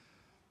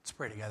Let's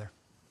pray together.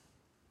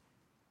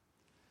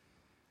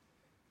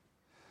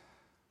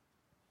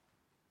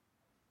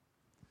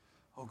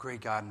 Oh,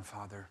 great God and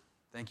Father,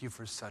 thank you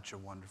for such a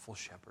wonderful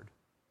shepherd.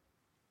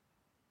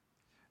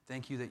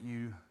 Thank you that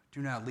you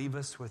do not leave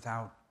us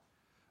without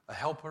a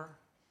helper,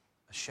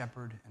 a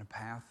shepherd, and a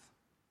path.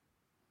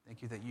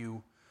 Thank you that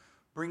you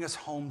bring us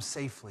home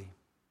safely,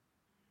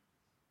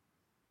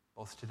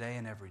 both today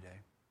and every day.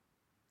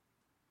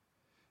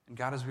 And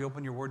God, as we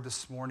open your word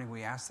this morning,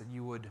 we ask that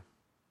you would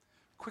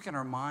quicken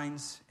our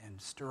minds and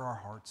stir our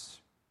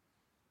hearts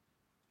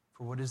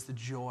for what is the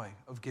joy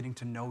of getting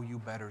to know you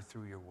better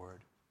through your word.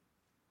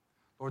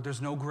 Lord,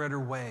 there's no greater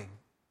way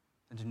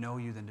than to know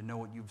you than to know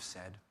what you've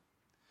said.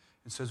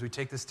 And so as we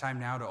take this time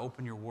now to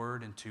open your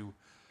word and to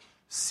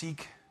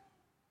seek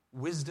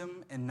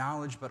wisdom and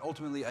knowledge, but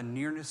ultimately a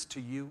nearness to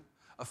you,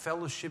 a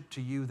fellowship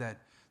to you that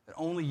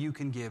only you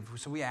can give.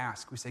 So we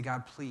say,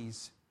 God,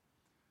 please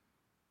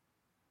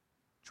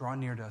draw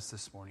near to us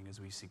this morning as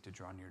we seek to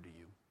draw near to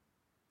you.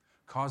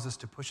 Cause us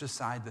to push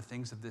aside the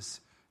things of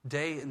this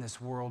day in this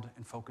world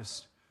and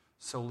focus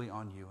solely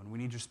on you. And we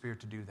need your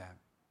Spirit to do that.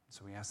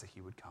 So we ask that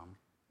he would come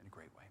in a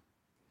great way.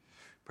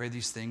 Pray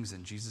these things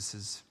in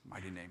Jesus'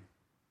 mighty name.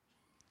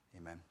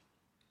 Amen.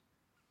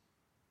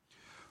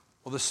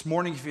 Well, this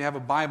morning, if you have a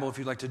Bible, if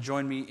you'd like to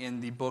join me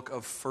in the book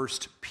of 1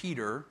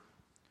 Peter,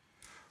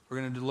 we're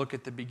going to look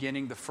at the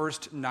beginning, the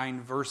first 9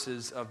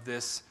 verses of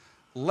this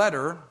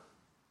letter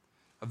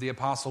of the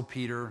Apostle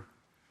Peter,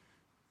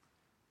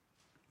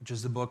 which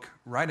is the book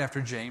right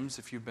after James,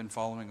 if you've been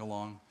following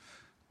along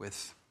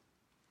with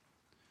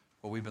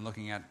what we've been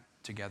looking at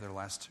together the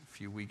last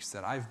few weeks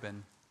that I've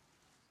been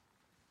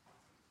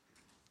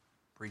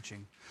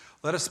preaching.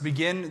 Let us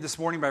begin this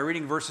morning by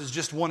reading verses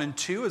just 1 and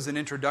 2 as an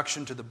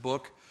introduction to the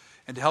book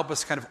and to help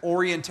us kind of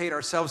orientate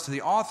ourselves to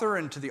the author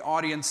and to the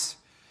audience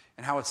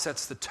and how it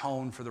sets the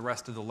tone for the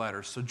rest of the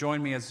letter. So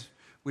join me as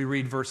we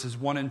read verses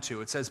 1 and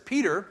 2. It says,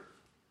 Peter,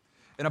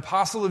 an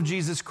apostle of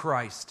Jesus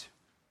Christ,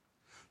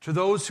 to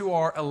those who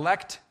are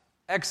elect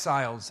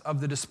exiles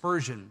of the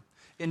dispersion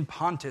in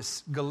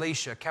Pontus,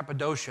 Galatia,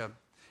 Cappadocia,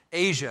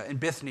 Asia, and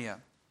Bithynia,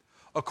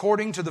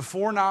 according to the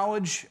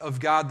foreknowledge of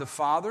God the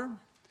Father,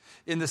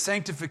 in the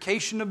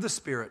sanctification of the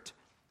Spirit,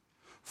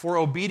 for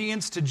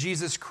obedience to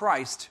Jesus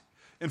Christ,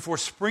 and for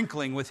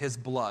sprinkling with his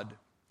blood.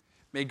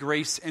 May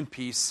grace and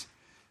peace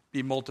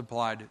be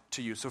multiplied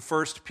to you. So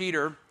first,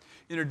 Peter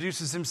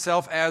introduces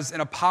himself as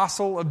an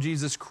apostle of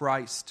Jesus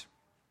Christ.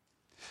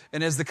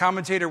 And as the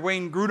commentator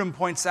Wayne Grudem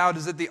points out,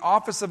 is that the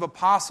office of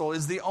apostle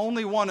is the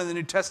only one in the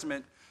New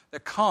Testament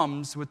that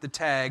comes with the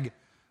tag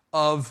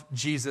of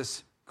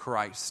Jesus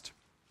Christ.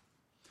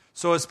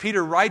 So as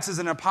Peter writes as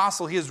an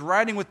apostle, he is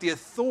writing with the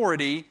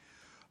authority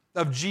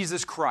of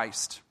Jesus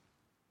Christ.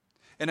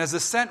 And as a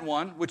sent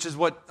one, which is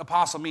what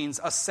apostle means,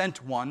 a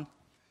sent one,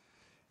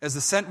 as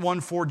the sent one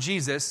for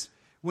Jesus,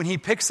 when he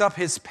picks up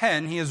his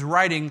pen, he is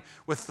writing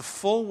with the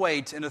full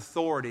weight and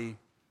authority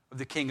of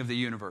the King of the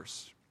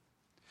universe.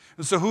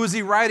 And so who is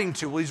he writing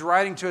to? Well, he's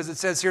writing to, as it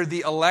says here,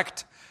 the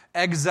elect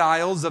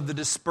exiles of the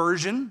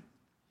dispersion.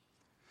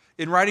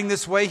 In writing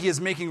this way, he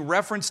is making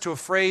reference to a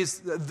phrase,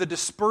 the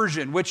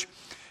dispersion, which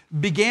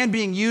began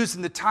being used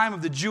in the time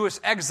of the Jewish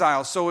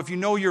exile. So if you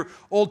know your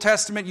Old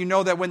Testament, you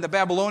know that when the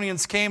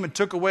Babylonians came and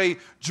took away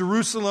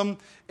Jerusalem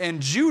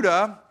and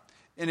Judah,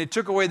 and it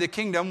took away the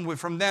kingdom,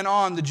 from then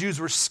on, the Jews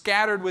were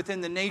scattered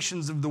within the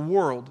nations of the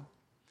world.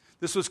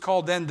 This was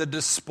called then the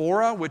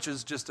diaspora, which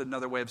is just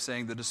another way of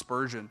saying the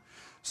dispersion.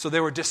 So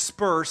they were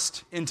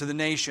dispersed into the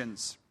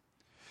nations.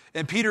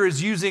 And Peter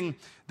is using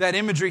that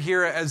imagery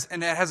here,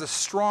 and it has a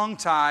strong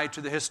tie to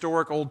the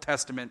historic Old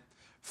Testament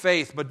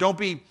faith. But don't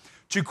be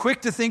too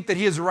quick to think that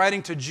he is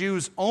writing to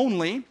Jews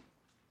only.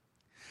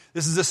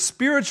 This is a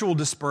spiritual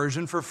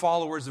dispersion for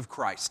followers of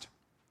Christ.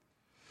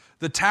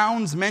 The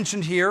towns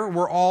mentioned here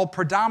were all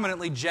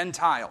predominantly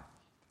Gentile.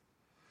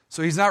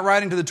 So he's not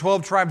writing to the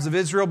 12 tribes of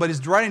Israel, but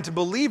he's writing to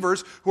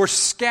believers who are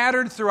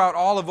scattered throughout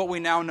all of what we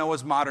now know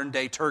as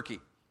modern-day Turkey.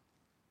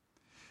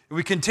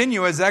 We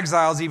continue as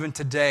exiles even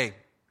today,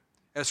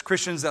 as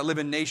Christians that live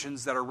in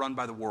nations that are run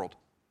by the world.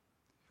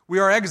 We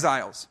are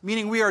exiles,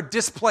 meaning we are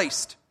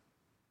displaced.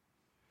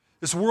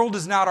 This world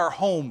is not our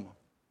home.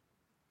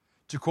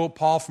 To quote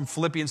Paul from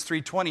Philippians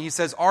 3:20, he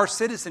says, our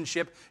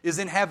citizenship is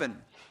in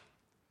heaven,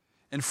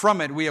 and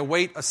from it we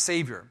await a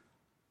Savior,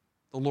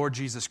 the Lord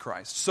Jesus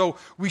Christ. So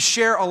we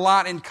share a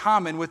lot in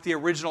common with the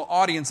original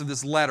audience of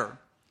this letter,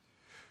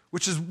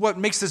 which is what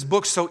makes this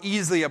book so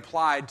easily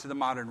applied to the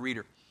modern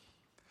reader.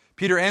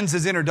 Peter ends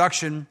his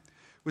introduction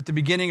with the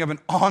beginning of an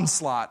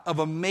onslaught of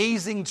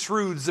amazing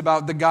truths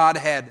about the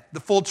Godhead, the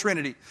full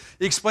Trinity.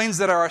 He explains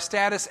that our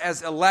status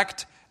as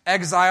elect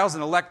exiles,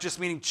 and elect just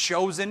meaning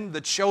chosen,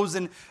 the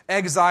chosen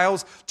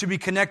exiles, to be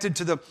connected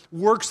to the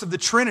works of the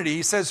Trinity.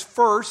 He says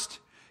first,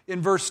 in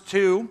verse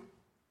 2,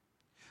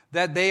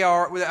 that they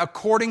are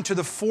according to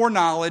the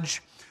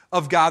foreknowledge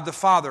of God the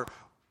Father.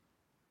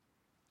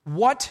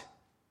 What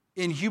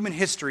in human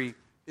history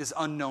is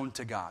unknown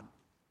to God?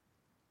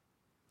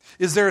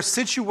 Is there a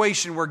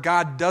situation where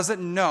God doesn't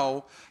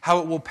know how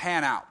it will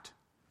pan out?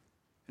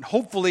 And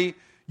hopefully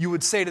you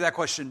would say to that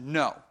question,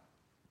 no.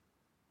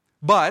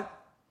 But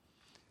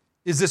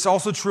is this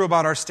also true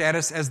about our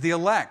status as the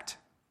elect?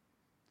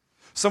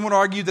 Some would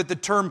argue that the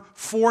term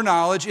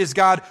foreknowledge is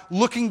God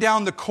looking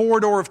down the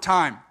corridor of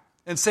time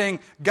and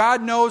saying,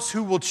 God knows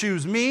who will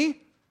choose me,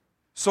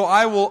 so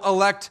I will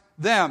elect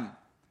them.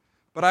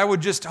 But I would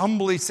just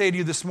humbly say to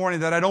you this morning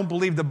that I don't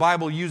believe the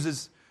Bible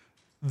uses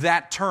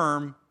that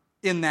term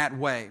in that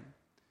way.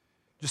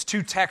 Just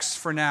 2 texts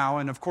for now,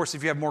 and of course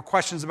if you have more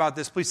questions about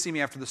this, please see me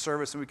after the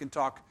service and we can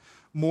talk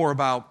more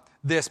about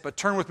this. But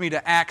turn with me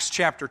to Acts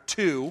chapter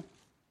 2.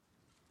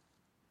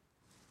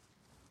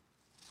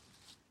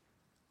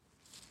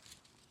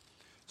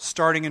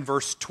 Starting in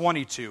verse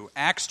 22.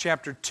 Acts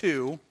chapter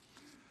 2,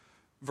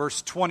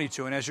 verse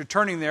 22. And as you're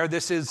turning there,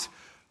 this is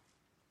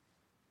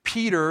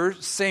Peter,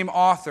 same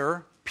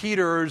author,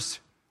 Peter's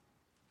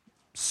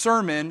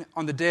sermon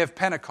on the day of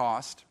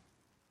Pentecost.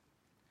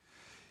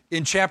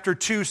 In chapter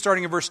 2,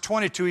 starting in verse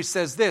 22, he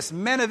says this,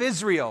 Men of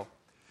Israel,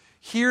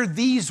 hear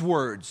these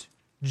words.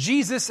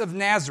 Jesus of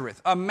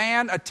Nazareth, a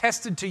man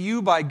attested to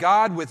you by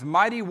God with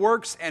mighty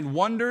works and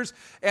wonders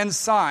and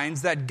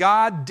signs that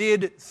God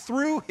did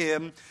through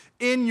him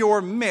in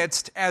your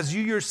midst, as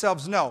you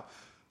yourselves know.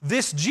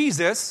 This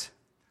Jesus,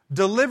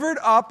 delivered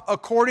up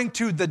according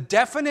to the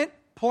definite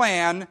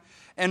plan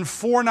and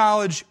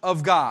foreknowledge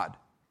of God,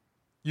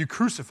 you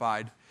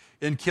crucified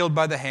and killed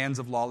by the hands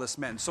of lawless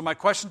men. So my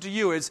question to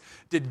you is,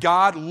 did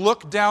God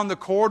look down the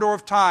corridor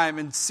of time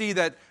and see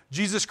that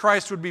Jesus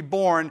Christ would be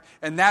born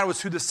and that was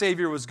who the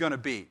Savior was going to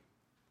be?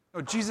 No,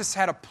 Jesus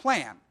had a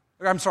plan.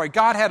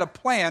 God had a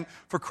plan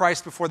for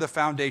Christ before the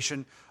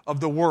foundation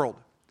of the world.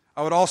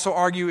 I would also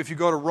argue if you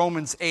go to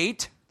Romans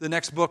 8, the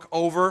next book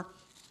over,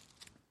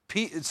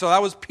 so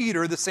that was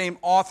Peter, the same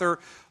author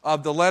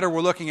of the letter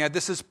we're looking at.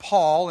 This is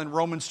Paul in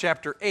Romans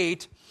chapter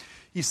 8.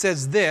 He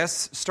says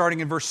this, starting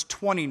in verse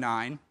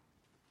 29.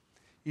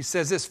 He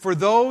says this, For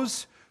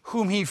those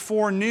whom he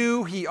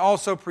foreknew, he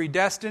also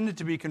predestined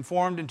to be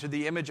conformed into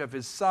the image of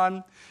his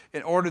Son,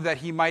 in order that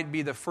he might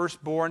be the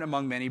firstborn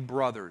among many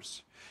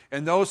brothers.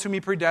 And those whom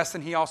he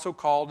predestined, he also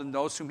called, and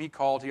those whom he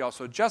called, he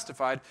also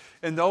justified,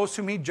 and those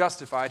whom he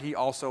justified, he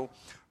also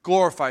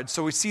glorified.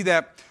 So we see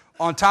that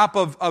on top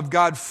of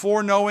God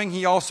foreknowing,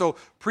 he also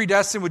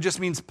predestined, which just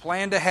means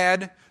planned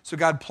ahead. So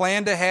God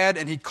planned ahead,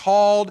 and he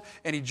called,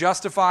 and he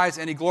justifies,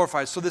 and he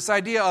glorifies. So this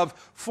idea of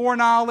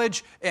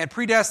foreknowledge and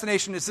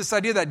predestination is this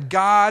idea that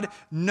God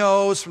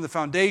knows from the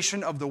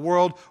foundation of the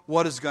world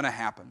what is going to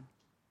happen.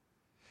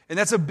 And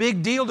that's a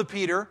big deal to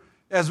Peter,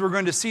 as we're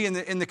going to see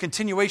in the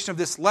continuation of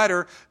this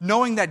letter,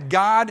 knowing that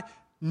God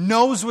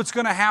knows what's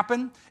going to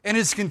happen and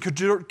is in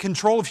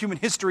control of human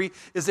history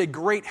is a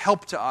great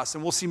help to us.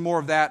 And we'll see more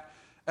of that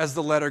as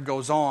the letter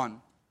goes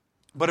on.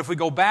 But if we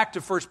go back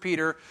to 1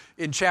 Peter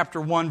in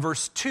chapter 1,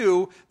 verse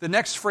 2, the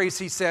next phrase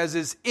he says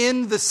is,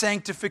 in the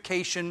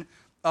sanctification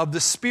of the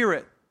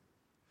Spirit.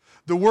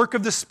 The work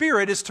of the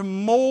Spirit is to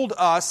mold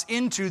us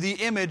into the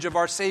image of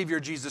our Savior,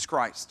 Jesus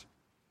Christ.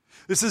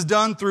 This is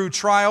done through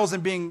trials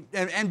and being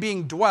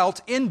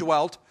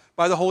indwelt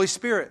by the Holy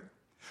Spirit.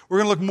 We're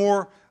going to look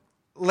more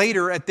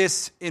later at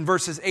this in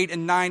verses 8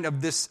 and 9 of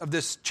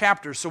this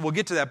chapter, so we'll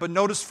get to that. But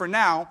notice for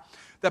now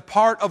that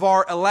part of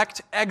our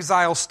elect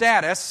exile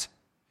status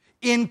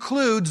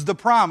includes the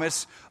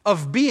promise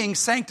of being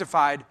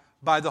sanctified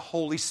by the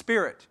Holy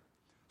Spirit.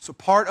 So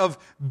part of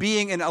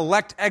being an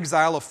elect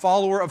exile, a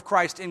follower of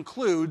Christ,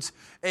 includes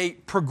a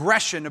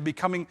progression of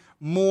becoming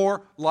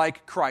more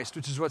like Christ,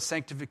 which is what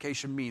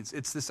sanctification means.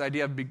 It's this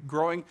idea of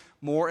growing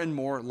more and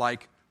more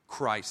like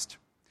Christ.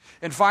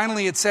 And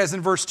finally, it says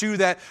in verse 2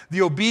 that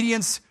the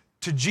obedience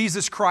to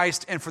Jesus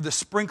Christ and for the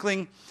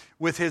sprinkling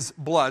with his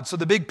blood. So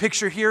the big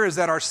picture here is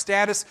that our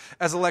status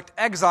as elect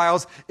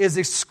exiles is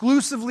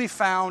exclusively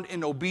found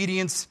in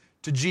obedience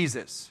to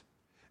Jesus,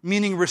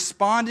 meaning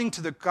responding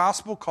to the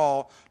gospel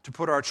call to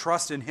put our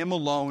trust in him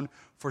alone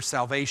for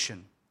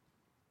salvation.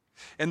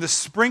 And the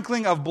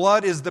sprinkling of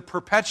blood is the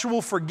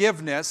perpetual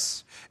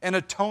forgiveness and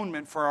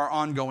atonement for our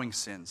ongoing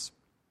sins.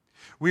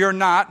 We are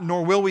not,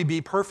 nor will we be,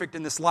 perfect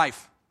in this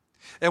life.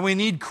 And we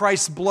need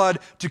Christ's blood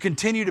to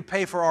continue to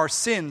pay for our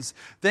sins.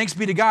 Thanks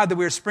be to God that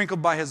we are sprinkled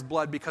by his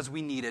blood because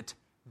we need it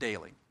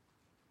daily.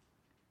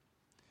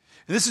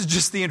 And this is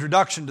just the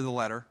introduction to the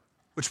letter,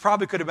 which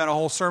probably could have been a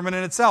whole sermon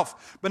in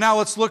itself. But now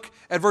let's look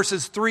at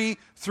verses 3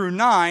 through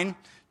 9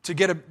 to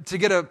get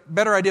a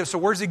better idea. So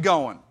where's he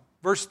going?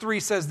 Verse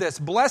 3 says this,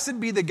 Blessed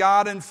be the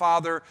God and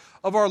Father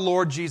of our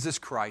Lord Jesus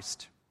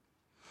Christ.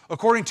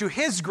 According to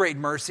his great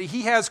mercy,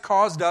 he has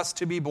caused us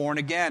to be born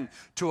again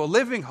to a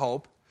living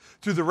hope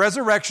through the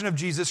resurrection of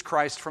Jesus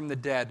Christ from the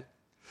dead,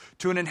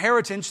 to an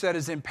inheritance that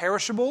is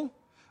imperishable,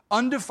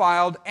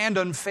 undefiled, and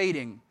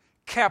unfading,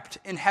 kept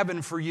in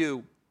heaven for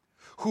you,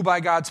 who by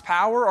God's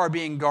power are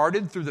being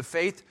guarded through the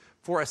faith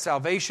for a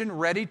salvation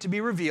ready to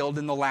be revealed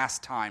in the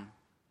last time.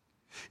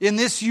 In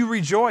this you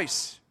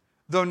rejoice,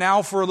 though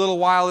now for a little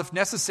while, if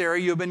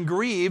necessary, you have been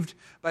grieved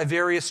by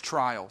various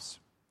trials,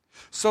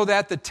 so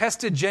that the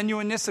tested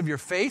genuineness of your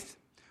faith,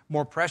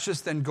 more precious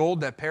than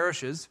gold that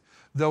perishes,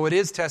 though it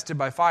is tested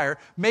by fire,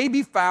 may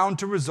be found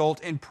to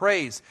result in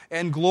praise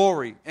and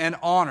glory and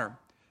honor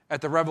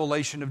at the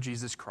revelation of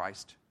Jesus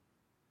Christ.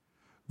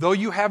 Though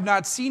you have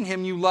not seen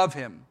him, you love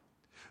him.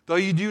 Though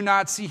you do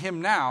not see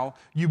him now,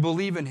 you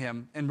believe in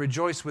him and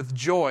rejoice with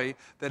joy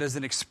that is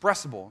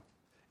inexpressible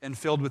and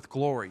filled with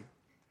glory,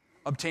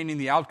 obtaining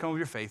the outcome of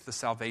your faith, the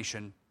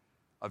salvation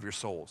of your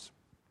souls.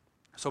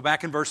 So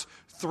back in verses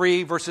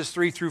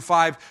 3 through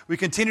 5, we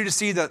continue to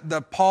see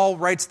that Paul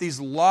writes these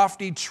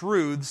lofty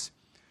truths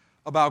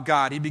about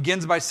God. He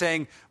begins by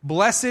saying,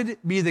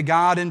 "Blessed be the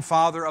God and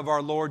Father of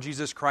our Lord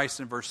Jesus Christ,"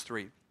 in verse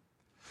 3.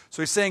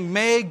 So he's saying,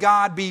 may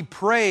God be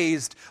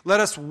praised. Let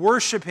us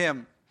worship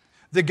him,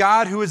 the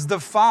God who is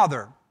the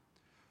Father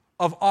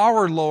of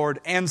our Lord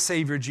and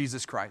Savior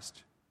Jesus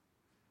Christ.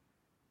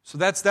 So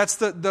that's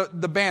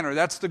the banner.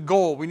 That's the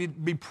goal. We need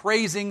to be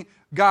praising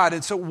God.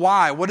 And so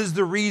why? What is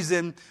the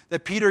reason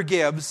that Peter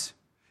gives?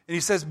 And he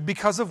says,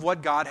 because of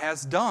what God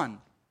has done.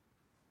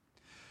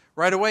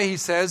 Right away he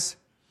says,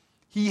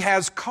 he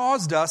has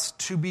caused us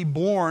to be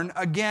born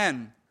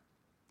again.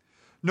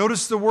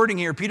 Notice the wording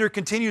here. Peter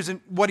continues in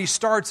what he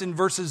starts in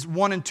verses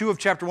 1 and 2 of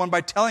chapter 1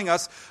 by telling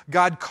us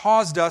God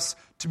caused us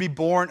to be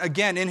born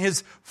again. In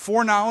his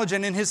foreknowledge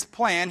and in his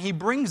plan, he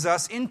brings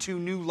us into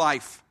new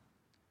life.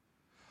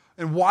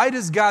 And why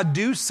does God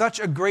do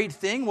such a great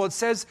thing? Well, it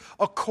says,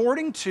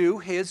 according to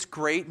his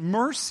great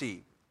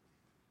mercy.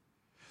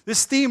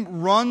 This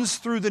theme runs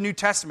through the New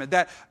Testament,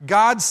 that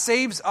God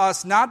saves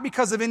us not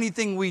because of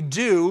anything we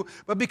do,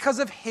 but because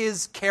of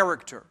his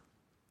character,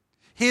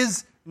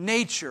 his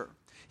nature,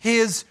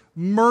 his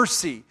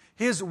mercy,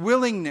 his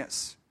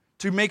willingness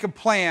to make a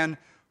plan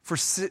for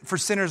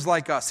sinners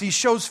like us. He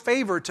shows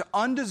favor to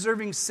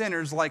undeserving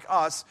sinners like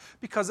us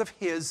because of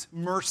his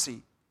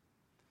mercy.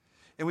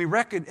 And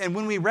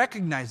when we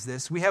recognize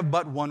this, we have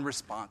but one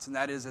response, and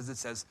that is, as it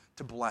says,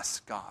 to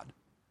bless God.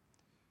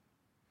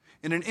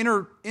 And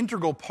an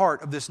integral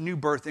part of this new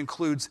birth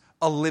includes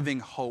a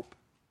living hope.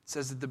 It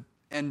says at the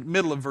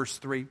middle of verse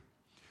 3,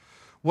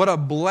 what a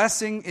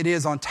blessing it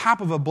is on top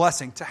of a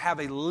blessing to have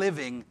a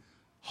living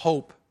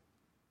hope.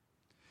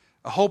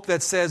 A hope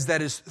that says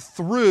that is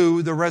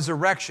through the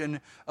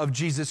resurrection of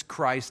Jesus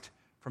Christ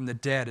from the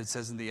dead, it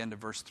says in the end of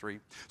verse 3.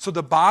 So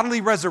the bodily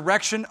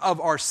resurrection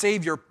of our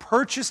Savior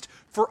purchased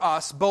for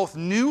us both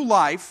new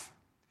life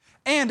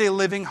and a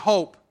living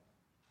hope.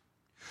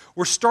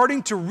 We're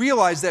starting to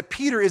realize that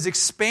Peter is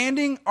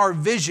expanding our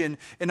vision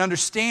and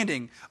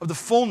understanding of the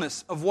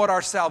fullness of what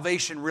our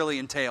salvation really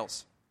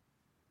entails.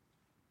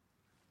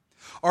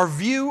 Our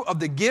view of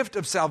the gift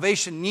of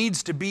salvation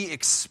needs to be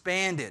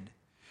expanded.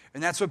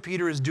 And that's what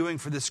Peter is doing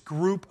for this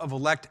group of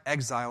elect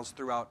exiles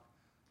throughout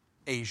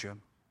Asia.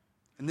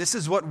 And this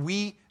is what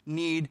we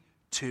need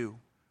too.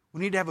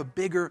 We need to have a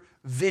bigger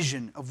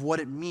vision of what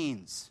it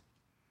means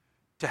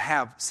to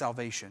have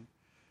salvation.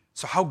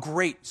 So how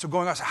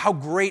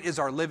great is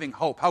our living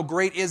hope? How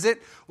great is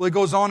it? Well, it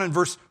goes on in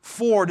verse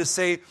 4 to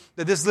say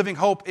that this living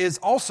hope is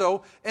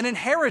also an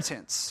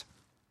inheritance.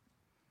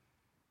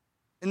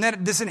 And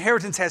that this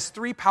inheritance has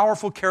three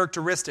powerful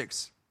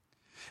characteristics.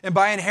 And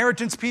by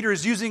inheritance, Peter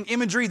is using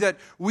imagery that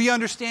we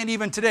understand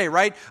even today,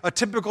 right? A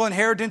typical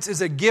inheritance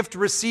is a gift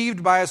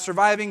received by a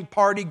surviving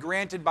party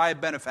granted by a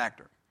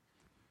benefactor.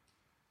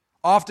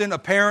 Often, a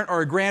parent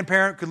or a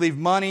grandparent could leave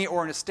money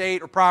or an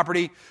estate or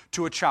property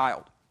to a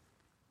child.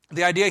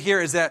 The idea here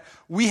is that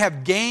we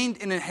have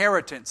gained an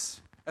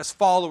inheritance as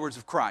followers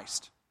of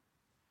Christ.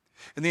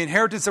 And the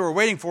inheritance that we're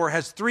waiting for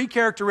has three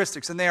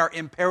characteristics, and they are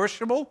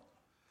imperishable,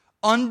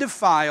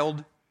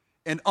 undefiled,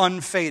 and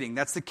unfading.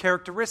 That's the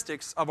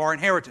characteristics of our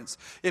inheritance.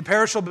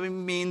 Imperishable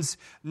means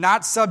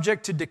not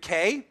subject to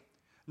decay,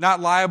 not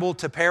liable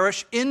to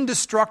perish,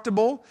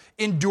 indestructible,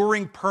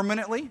 enduring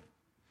permanently.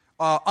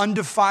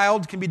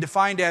 Undefiled can be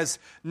defined as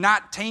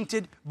not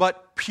tainted,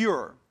 but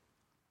pure.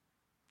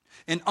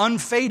 And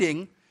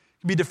unfading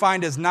can be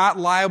defined as not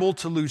liable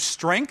to lose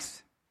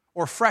strength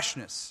or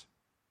freshness,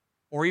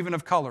 or even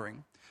of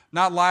coloring.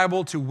 Not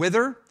liable to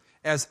wither,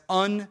 as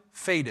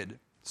unfaded.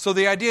 So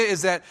the idea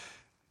is that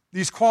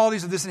these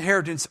qualities of this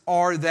inheritance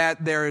are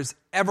that there is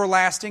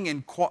everlasting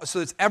in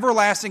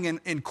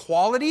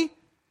quality,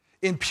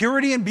 in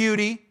purity and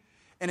beauty,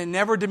 and it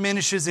never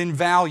diminishes in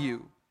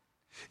value.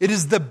 It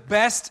is the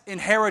best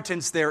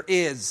inheritance there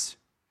is.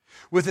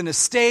 With an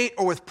estate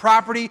or with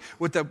property,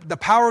 with the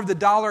power of the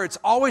dollar, it's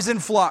always in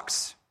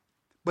flux.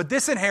 But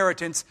this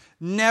inheritance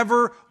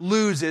never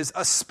loses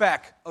a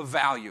speck of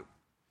value.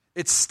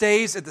 It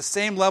stays at the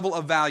same level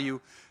of value,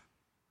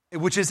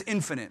 which is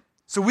infinite.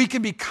 So we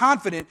can be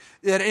confident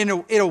that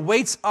it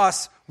awaits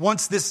us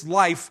once this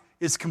life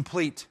is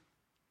complete.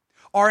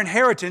 Our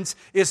inheritance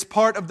is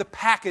part of the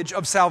package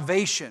of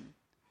salvation.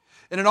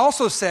 And it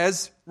also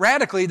says,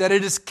 radically, that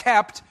it is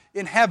kept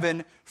in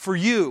heaven for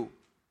you.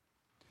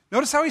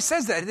 Notice how he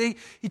says that.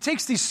 He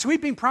takes these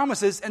sweeping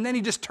promises and then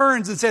he just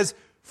turns and says,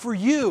 for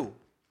you.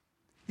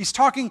 He's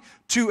talking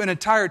to an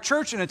entire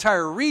church, an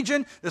entire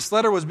region. This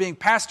letter was being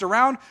passed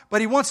around,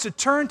 but he wants to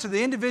turn to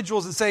the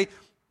individuals and say,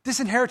 this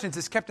inheritance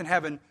is kept in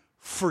heaven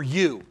for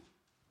you.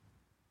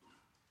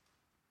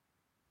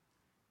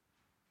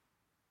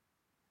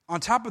 On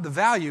top of the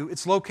value,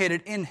 it's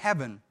located in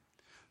heaven.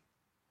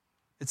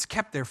 It's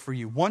kept there for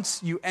you.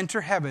 Once you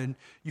enter heaven,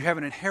 you have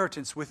an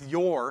inheritance with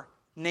your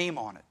name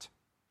on it.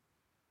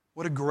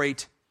 What a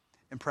great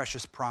and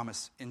precious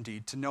promise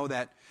indeed, to know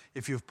that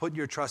if you've put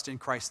your trust in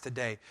Christ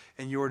today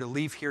and you were to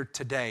leave here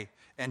today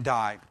and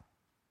die,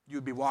 you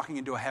would be walking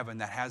into a heaven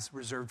that has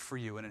reserved for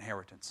you an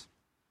inheritance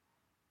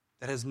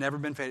that has never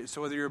been faded.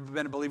 So whether you've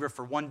been a believer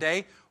for one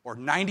day or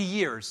 90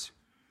 years,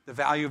 the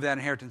value of that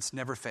inheritance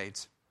never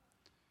fades.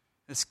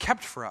 It's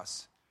kept for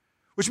us,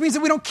 which means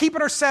that we don't keep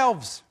it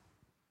ourselves,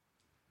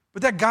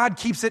 but that God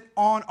keeps it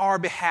on our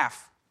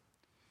behalf.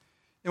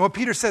 And what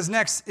Peter says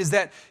next is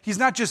that he's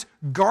not just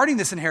guarding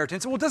this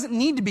inheritance. Well, it doesn't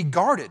need to be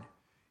guarded.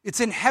 It's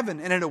in heaven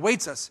and it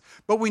awaits us.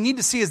 But what we need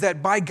to see is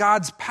that by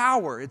God's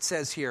power, it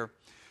says here,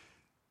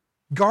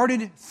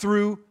 guarded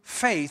through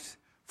faith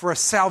for a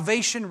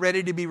salvation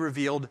ready to be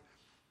revealed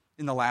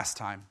in the last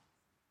time.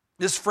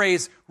 This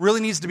phrase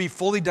really needs to be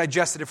fully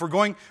digested. If we're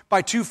going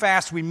by too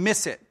fast, we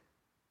miss it.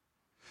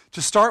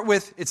 To start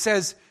with, it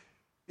says,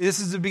 this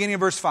is the beginning of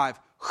verse 5,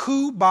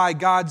 who by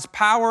God's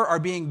power are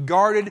being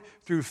guarded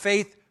through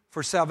faith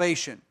for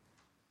salvation.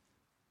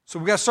 So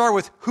we've got to start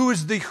with who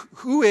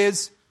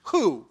is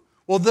who.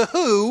 Well, the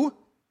who,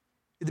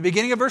 at the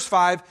beginning of verse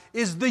 5,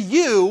 is the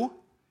you,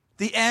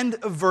 the end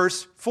of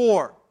verse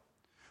 4.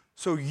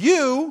 So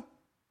you,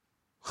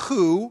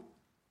 who,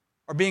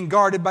 are being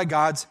guarded by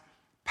God's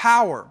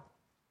power.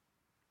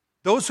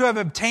 Those who have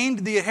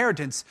obtained the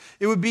inheritance,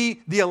 it would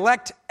be the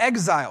elect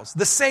exiles,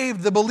 the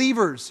saved, the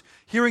believers,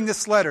 hearing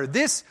this letter.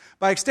 This,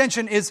 by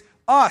extension, is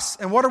us.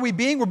 And what are we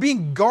being? We're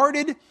being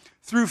guarded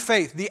through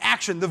faith. The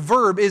action, the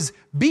verb is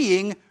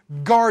being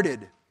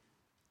guarded.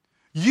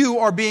 You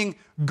are being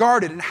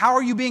guarded. And how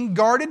are you being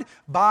guarded?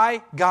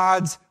 By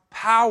God's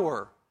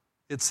power,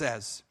 it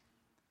says.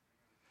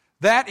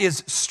 That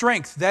is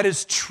strength. That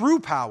is true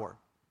power.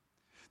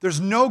 There's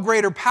no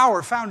greater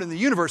power found in the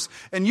universe.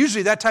 And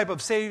usually that type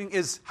of saving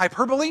is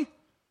hyperbole,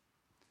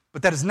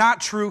 but that is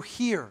not true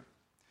here.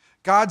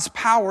 God's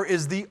power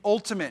is the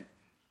ultimate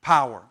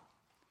power.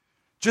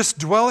 Just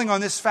dwelling on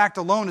this fact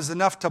alone is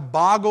enough to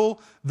boggle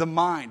the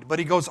mind. But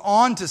he goes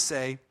on to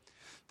say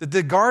that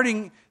the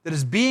guarding that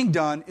is being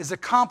done is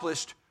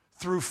accomplished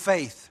through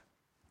faith.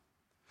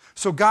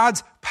 So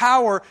God's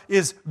power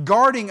is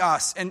guarding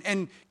us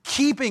and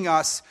keeping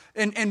us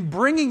and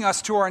bringing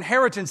us to our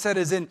inheritance that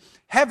is in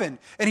heaven.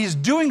 And he's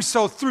doing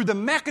so through the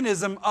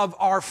mechanism of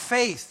our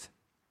faith.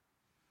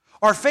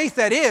 Our faith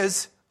that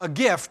is a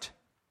gift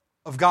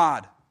of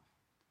God.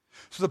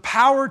 So the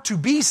power to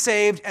be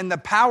saved and the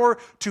power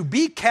to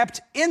be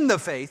kept in the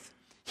faith,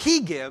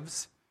 he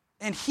gives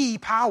and he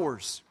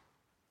powers.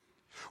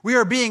 We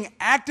are being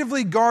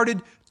actively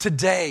guarded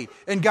today,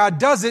 and God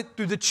does it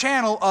through the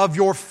channel of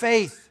your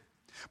faith.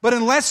 But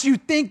unless you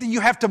think that you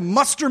have to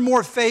muster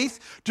more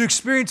faith to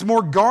experience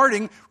more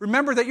guarding,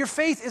 remember that your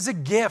faith is a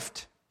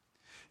gift.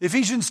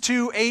 Ephesians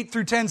 2, 8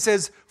 through 10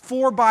 says,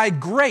 for by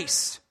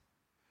grace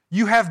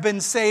you have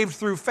been saved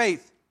through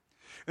faith.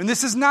 And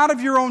this is not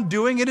of your own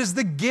doing, it is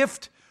the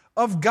gift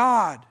of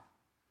God,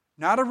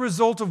 not a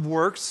result of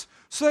works,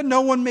 so that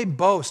no one may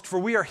boast. For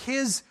we are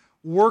his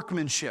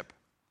workmanship,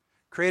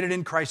 created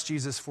in Christ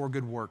Jesus for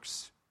good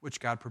works, which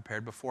God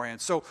prepared beforehand.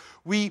 So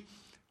we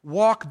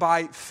walk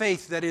by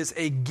faith that is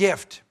a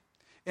gift,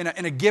 and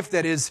a gift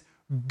that is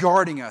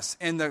guarding us.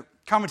 And the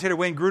commentator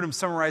Wayne Grudem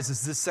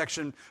summarizes this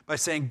section by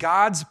saying,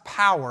 God's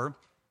power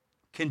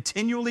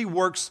continually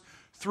works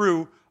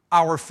through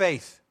our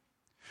faith.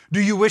 Do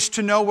you wish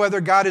to know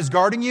whether God is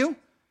guarding you?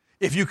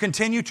 If you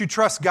continue to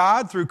trust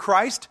God through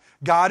Christ,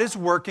 God is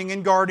working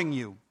and guarding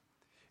you,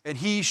 and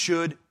he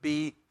should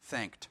be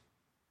thanked.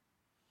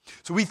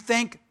 So we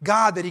thank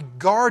God that he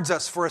guards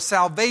us for a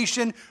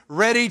salvation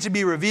ready to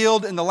be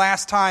revealed in the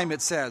last time,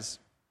 it says.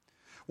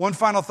 One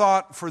final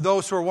thought for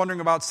those who are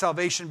wondering about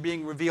salvation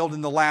being revealed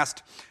in the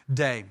last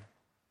day.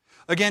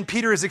 Again,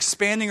 Peter is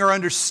expanding our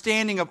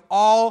understanding of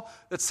all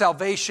that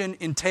salvation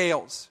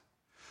entails.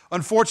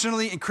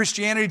 Unfortunately, in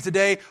Christianity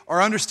today,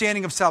 our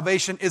understanding of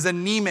salvation is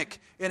anemic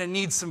and it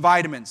needs some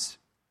vitamins.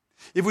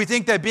 If we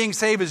think that being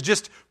saved is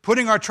just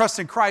putting our trust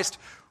in Christ,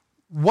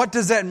 what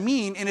does that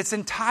mean in its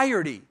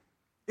entirety?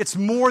 It's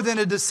more than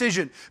a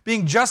decision.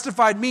 Being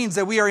justified means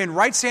that we are in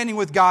right standing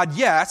with God,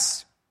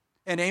 yes,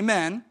 and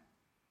amen.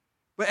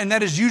 And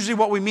that is usually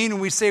what we mean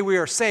when we say we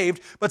are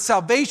saved. But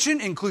salvation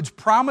includes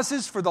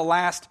promises for the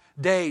last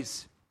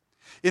days.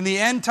 In the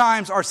end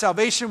times, our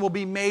salvation will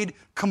be made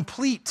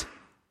complete.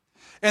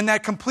 And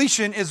that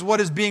completion is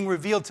what is being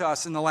revealed to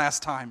us in the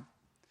last time.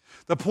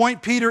 The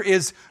point Peter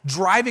is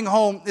driving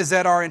home is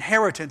that our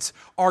inheritance,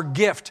 our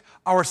gift,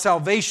 our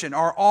salvation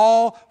are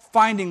all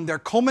finding their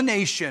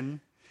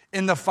culmination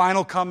in the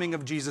final coming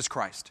of Jesus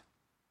Christ.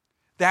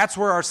 That's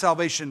where our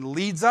salvation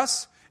leads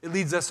us. It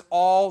leads us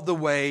all the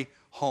way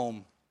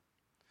home.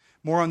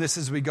 More on this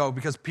as we go,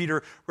 because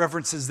Peter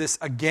references this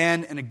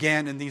again and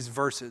again in these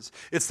verses.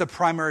 It's the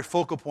primary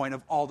focal point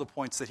of all the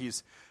points that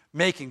he's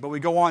making. But we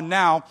go on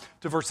now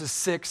to verses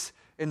 6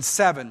 and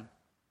 7.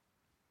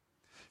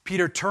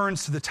 Peter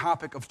turns to the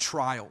topic of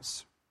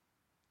trials.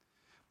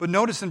 But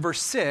notice in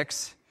verse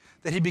 6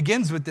 that he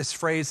begins with this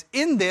phrase,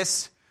 in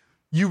this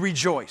you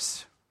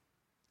rejoice.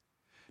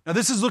 Now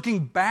this is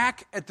looking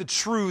back at the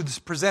truths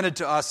presented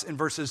to us in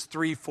verses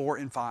 3, 4,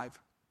 and 5.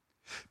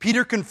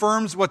 Peter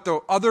confirms what the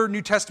other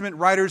New Testament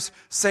writers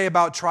say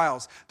about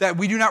trials, that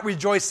we do not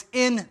rejoice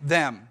in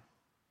them.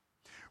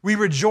 We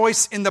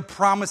rejoice in the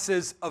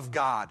promises of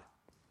God.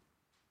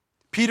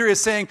 Peter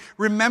is saying,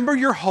 remember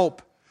your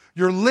hope,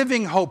 your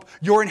living hope,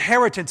 your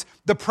inheritance,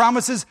 the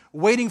promises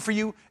waiting for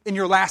you in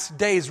your last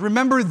days.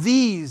 Remember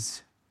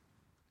these.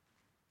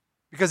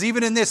 Because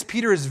even in this,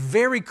 Peter is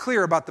very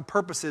clear about the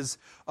purposes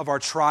of our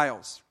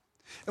trials.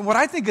 And what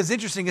I think is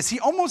interesting is he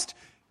almost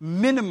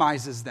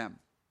minimizes them.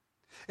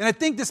 And I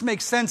think this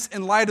makes sense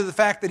in light of the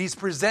fact that he's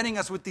presenting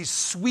us with these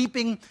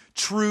sweeping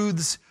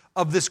truths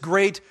of this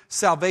great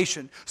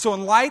salvation. So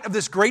in light of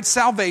this great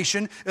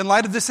salvation, in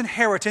light of this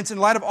inheritance, in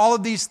light of all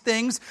of these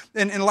things,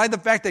 and in light of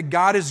the fact that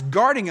God is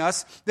guarding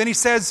us, then he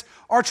says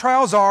our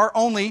trials are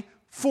only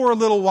for a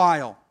little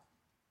while.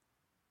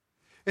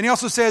 And he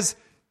also says,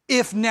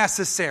 if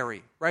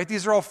necessary, right?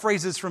 These are all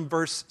phrases from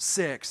verse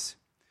 6.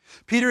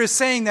 Peter is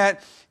saying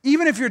that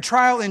even if your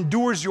trial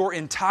endures your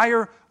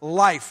entire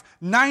life,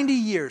 90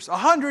 years,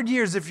 100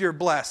 years if you're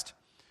blessed,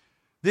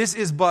 this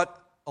is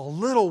but a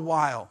little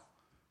while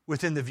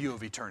within the view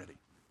of eternity.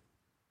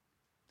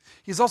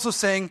 He's also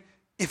saying,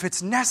 if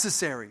it's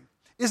necessary,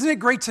 isn't it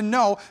great to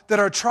know that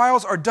our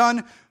trials are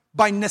done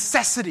by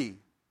necessity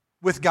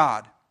with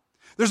God?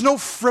 There's no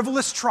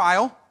frivolous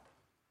trial.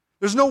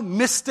 There's no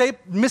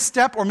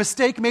misstep or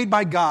mistake made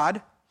by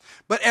God.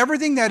 But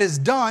everything that is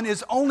done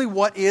is only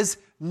what is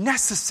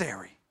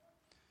necessary.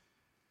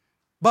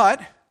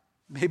 But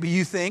maybe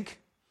you think,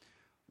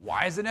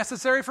 why is it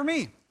necessary for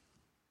me?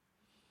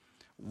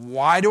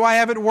 Why do I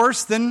have it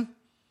worse than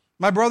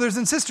my brothers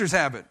and sisters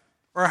have it?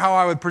 Or how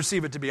I would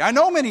perceive it to be. I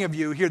know many of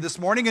you here this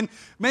morning, and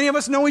many of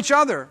us know each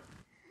other.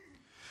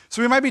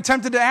 So we might be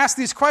tempted to ask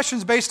these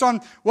questions based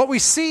on what we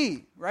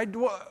see, right?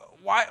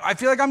 Why? I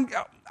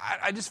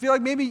just feel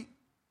like maybe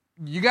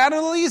you got it a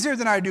little easier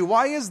than I do.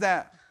 Why is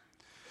that?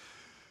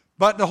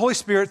 But the Holy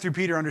Spirit through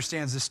Peter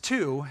understands this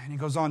too, and he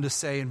goes on to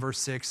say in verse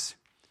 6,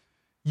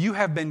 you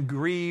have been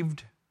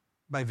grieved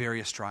by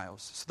various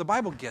trials. So the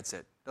Bible gets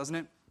it, doesn't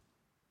it?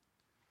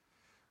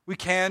 We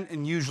can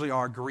and usually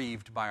are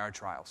grieved by our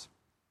trials.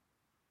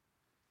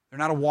 They're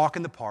not a walk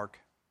in the park.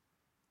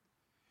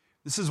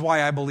 This is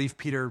why I believe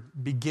Peter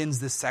begins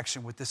this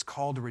section with this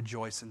call to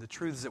rejoice in the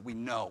truths that we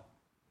know.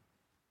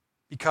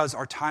 Because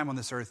our time on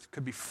this earth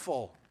could be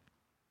full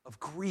of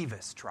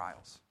grievous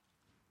trials.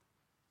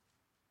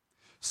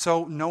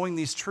 So knowing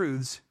these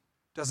truths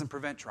doesn't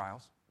prevent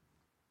trials.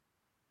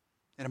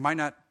 And it might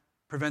not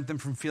prevent them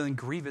from feeling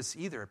grievous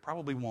either. It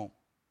probably won't.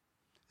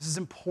 This is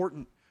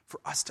important for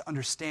us to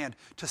understand,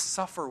 to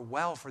suffer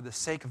well for the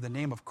sake of the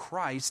name of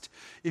Christ.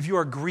 If you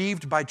are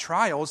grieved by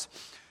trials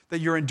that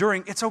you're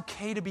enduring, it's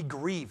okay to be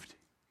grieved.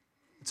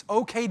 It's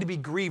okay to be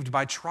grieved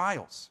by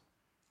trials.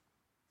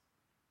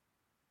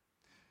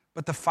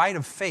 But the fight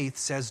of faith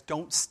says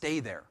don't stay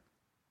there.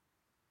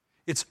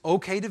 It's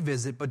okay to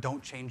visit, but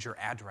don't change your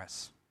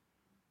address.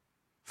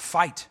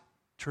 Fight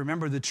to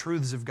remember the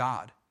truths of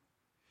God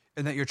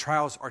and that your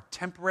trials are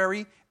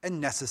temporary and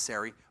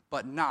necessary,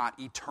 but not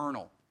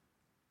eternal.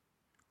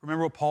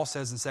 Remember what Paul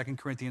says in 2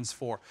 Corinthians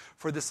 4.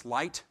 For this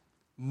light,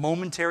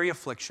 momentary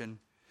affliction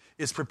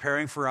is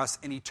preparing for us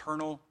an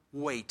eternal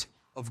weight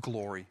of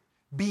glory,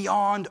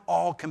 beyond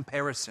all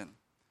comparison.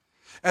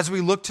 As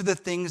we look to the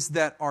things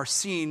that are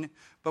seen,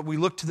 but we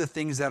look to the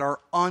things that are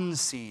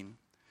unseen.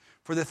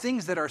 For the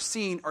things that are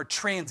seen are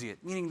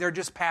transient, meaning they're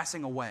just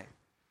passing away.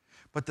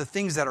 But the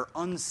things that are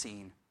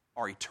unseen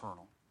are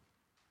eternal.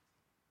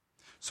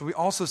 So we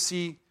also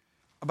see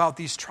about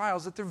these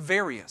trials that they're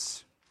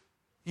various.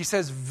 He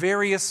says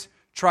various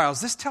trials.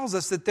 This tells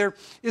us that there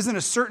isn't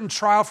a certain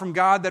trial from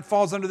God that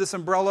falls under this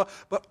umbrella,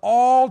 but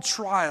all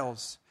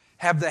trials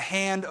have the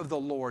hand of the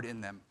Lord in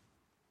them.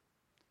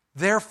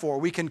 Therefore,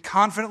 we can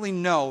confidently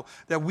know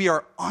that we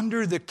are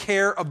under the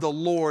care of the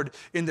Lord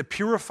in the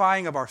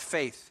purifying of our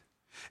faith,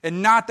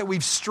 and not that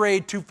we've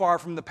strayed too far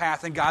from the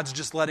path and God's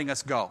just letting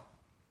us go.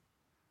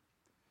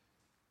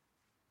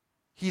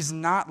 He's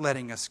not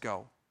letting us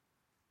go.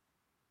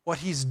 What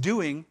he's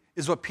doing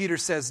is what Peter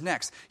says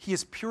next. He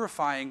is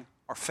purifying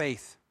our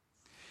faith.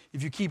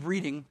 If you keep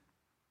reading,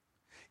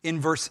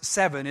 in verse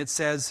 7, it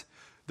says,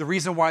 the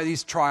reason why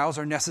these trials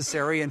are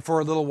necessary and for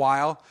a little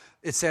while,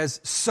 it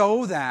says,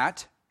 so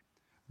that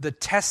the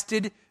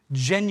tested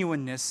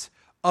genuineness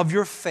of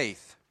your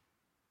faith,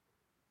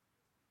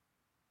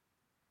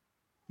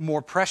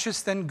 more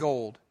precious than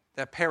gold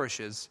that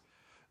perishes,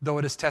 though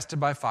it is tested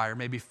by fire,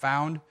 may be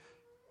found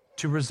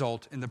to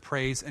result in the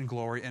praise and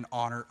glory and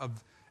honor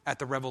at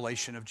the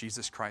revelation of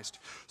Jesus Christ.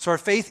 So our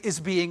faith is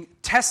being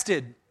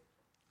tested,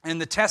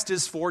 and the test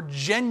is for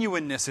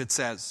genuineness, it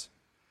says.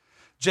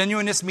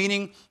 Genuineness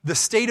meaning the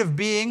state of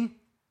being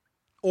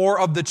or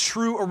of the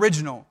true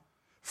original.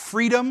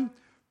 Freedom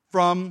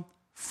from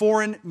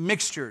foreign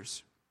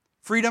mixtures.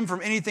 freedom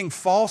from anything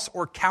false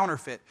or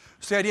counterfeit.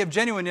 So the idea of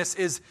genuineness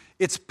is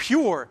it's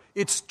pure,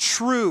 it's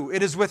true,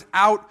 it is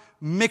without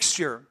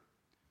mixture.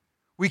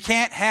 We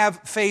can't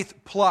have faith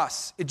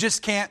plus. It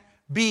just can't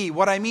be.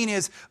 What I mean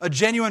is a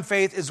genuine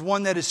faith is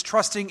one that is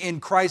trusting in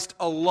Christ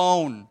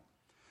alone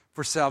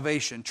for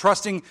salvation,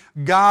 trusting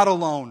God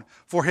alone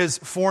for His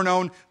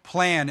foreknown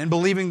plan, and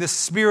believing the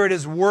Spirit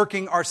is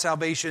working our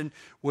salvation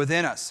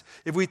within us.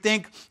 If we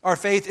think our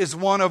faith is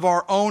one of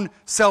our own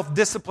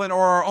self-discipline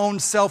or our own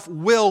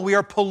self-will, we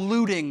are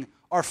polluting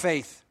our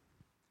faith.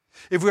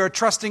 If we are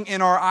trusting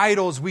in our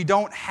idols, we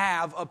don't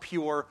have a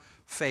pure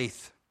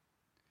faith.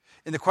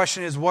 And the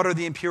question is, what are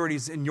the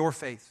impurities in your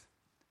faith?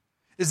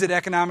 Is it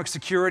economic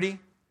security?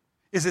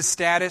 Is it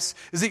status?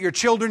 Is it your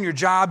children, your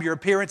job, your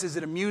appearance? Is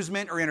it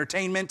amusement or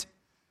entertainment?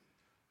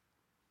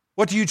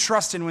 What do you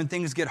trust in when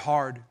things get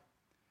hard?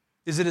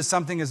 Is it as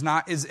something as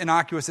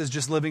innocuous as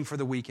just living for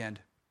the weekend?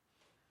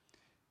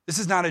 This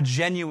is not a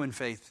genuine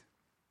faith.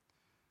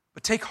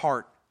 But take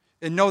heart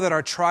and know that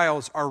our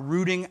trials are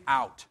rooting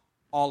out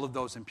all of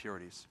those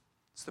impurities.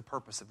 It's the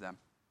purpose of them.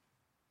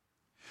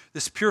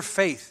 This pure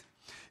faith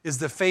is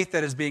the faith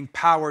that is being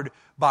powered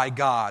by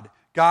God.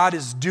 God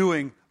is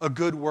doing a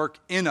good work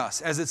in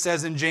us. As it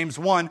says in James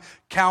 1,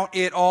 count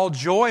it all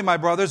joy, my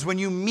brothers, when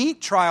you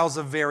meet trials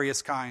of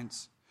various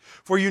kinds.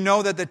 For you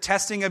know that the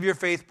testing of your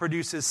faith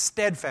produces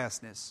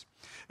steadfastness.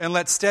 And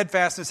let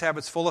steadfastness have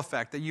its full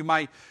effect, that you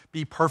might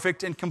be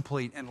perfect and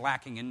complete and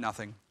lacking in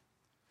nothing.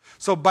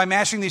 So by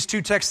mashing these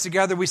two texts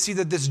together, we see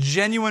that this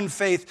genuine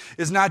faith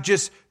is not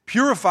just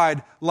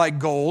purified like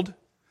gold,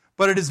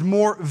 but it is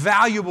more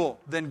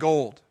valuable than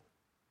gold.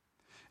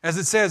 As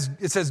it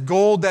says,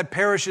 gold that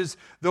perishes,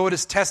 though it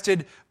is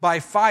tested by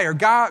fire.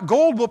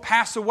 Gold will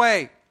pass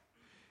away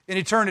in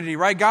eternity,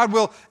 right? God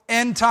will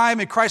end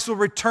time and Christ will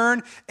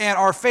return, and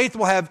our faith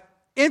will have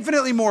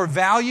infinitely more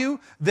value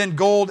than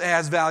gold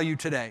has value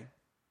today.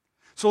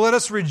 So let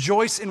us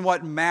rejoice in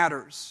what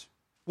matters,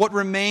 what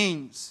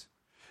remains,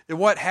 and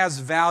what has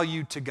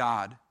value to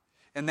God.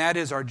 And that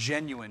is our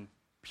genuine,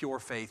 pure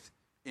faith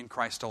in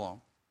Christ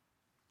alone.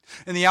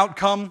 And the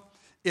outcome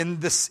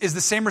in this is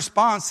the same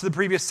response to the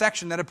previous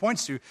section that it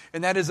points to,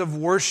 and that is of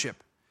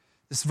worship.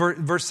 This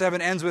verse 7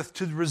 ends with,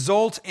 to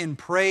result in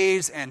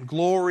praise and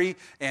glory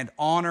and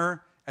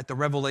honor at the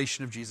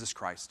revelation of Jesus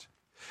Christ.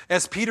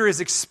 As Peter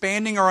is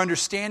expanding our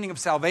understanding of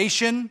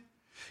salvation,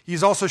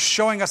 he's also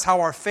showing us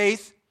how our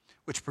faith,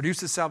 which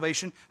produces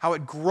salvation, how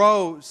it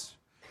grows,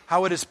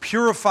 how it is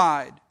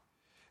purified,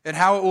 and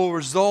how it will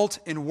result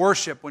in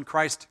worship when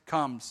Christ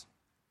comes.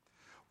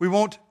 We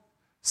won't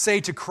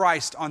say to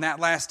Christ on that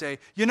last day,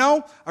 you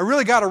know, I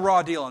really got a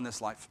raw deal in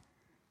this life.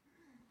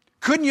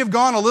 Couldn't you have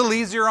gone a little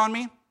easier on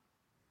me?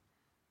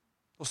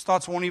 Those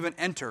thoughts won't even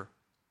enter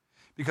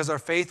because our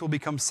faith will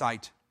become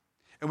sight.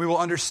 And we will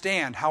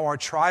understand how our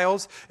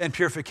trials and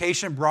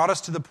purification brought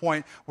us to the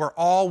point where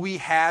all we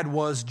had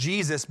was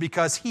Jesus,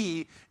 because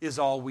He is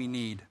all we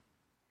need.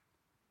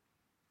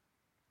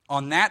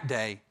 On that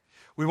day,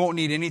 we won't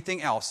need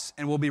anything else,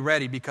 and we'll be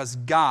ready because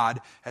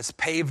God has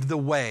paved the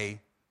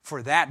way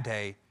for that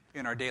day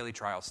in our daily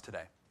trials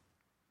today.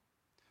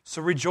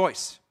 So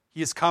rejoice.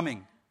 He is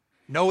coming.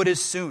 Know it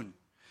is soon.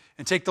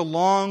 And take the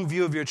long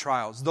view of your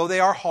trials. Though they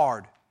are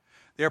hard,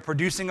 they are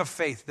producing a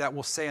faith that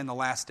will say in the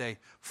last day,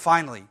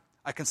 finally,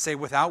 I can say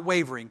without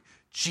wavering,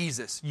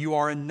 Jesus, you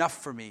are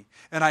enough for me,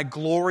 and I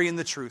glory in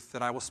the truth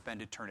that I will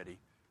spend eternity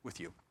with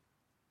you.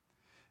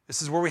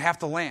 This is where we have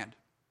to land.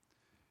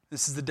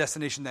 This is the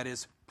destination that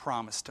is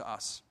promised to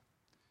us.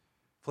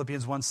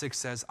 Philippians 1:6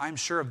 says, I'm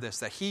sure of this,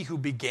 that He who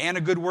began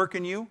a good work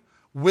in you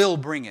will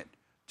bring it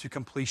to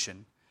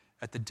completion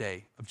at the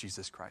day of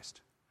Jesus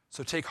Christ.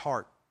 So take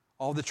heart.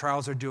 All the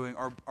trials are doing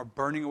are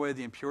burning away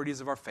the impurities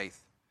of our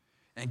faith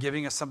and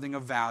giving us something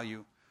of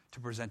value to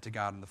present to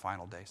God in the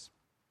final days.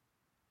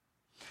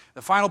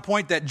 The final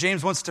point that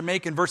James wants to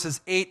make in verses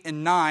 8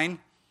 and 9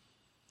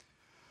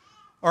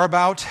 are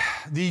about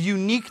the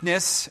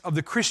uniqueness of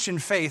the Christian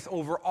faith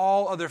over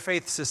all other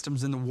faith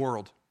systems in the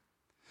world.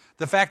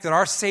 The fact that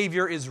our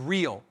Savior is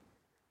real.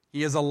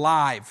 He is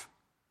alive.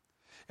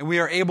 And we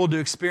are able to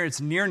experience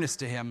nearness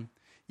to Him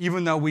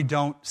even though we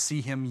don't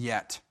see Him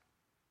yet.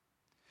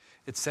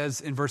 It says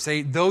in verse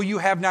 8, though you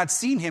have not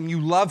seen Him, you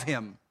love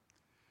Him.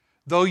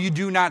 Though you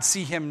do not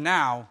see Him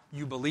now,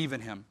 you believe in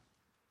Him.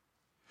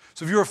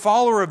 So if you're a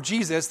follower of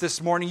Jesus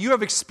this morning, you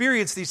have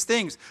experienced these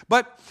things.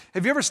 But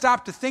have you ever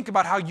stopped to think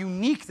about how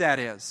unique that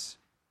is?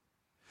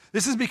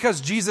 This is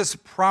because Jesus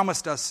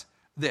promised us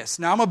this.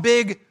 Now I'm a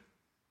big,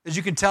 as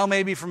you can tell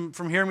maybe from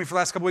hearing me for the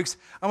last couple weeks,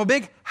 I'm a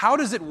big how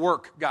does it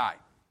work guy.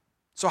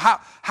 So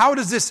how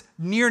does this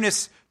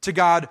nearness to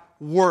God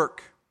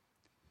work?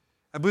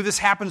 I believe this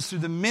happens through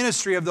the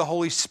ministry of the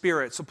Holy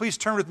Spirit. So please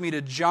turn with me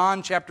to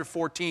John chapter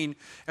 14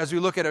 as we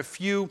look at a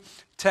few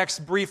texts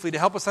briefly to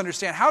help us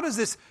understand how does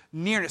this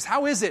nearness,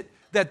 how is it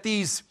that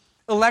these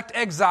elect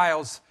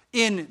exiles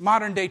in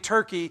modern day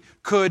Turkey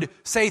could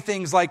say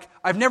things like,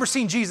 I've never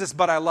seen Jesus,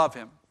 but I love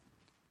Him.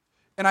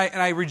 And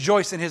I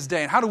rejoice in His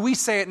day. And how do we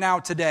say it now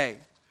today?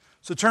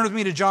 So turn with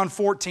me to John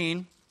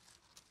 14.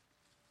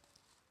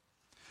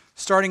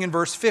 starting in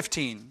verse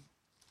 15,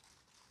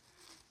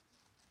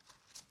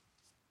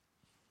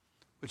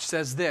 which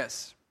says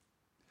this: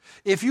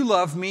 "If you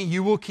love me,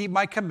 you will keep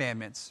my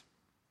commandments,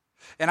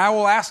 and I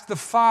will ask the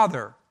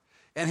Father,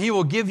 and he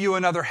will give you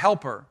another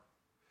helper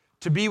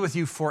to be with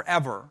you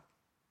forever.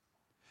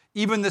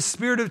 Even the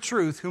Spirit of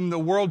truth, whom the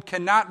world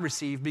cannot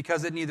receive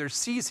because it neither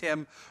sees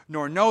him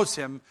nor knows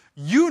him.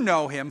 You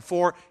know him,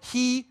 for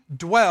he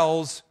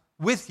dwells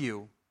with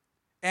you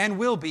and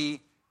will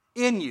be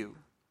in you."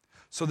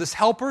 So this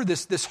helper,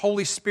 this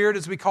Holy Spirit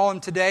as we call him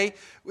today,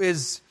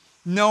 is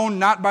known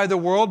not by the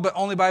world but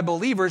only by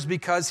believers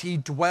because he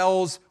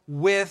dwells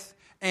with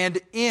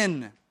and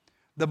in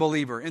the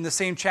believer. In the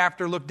same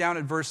chapter, look down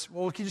at verse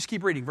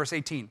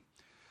 18.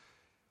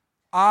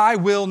 "I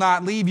will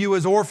not leave you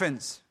as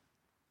orphans.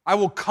 I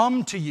will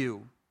come to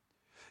you.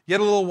 Yet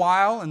a little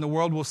while, and the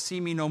world will see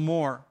me no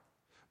more.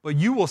 But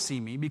you will see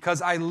me,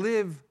 because I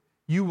live,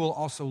 you will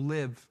also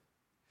live.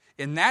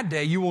 In that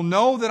day you will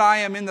know that I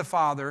am in the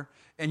Father,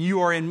 and you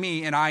are in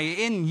me, and I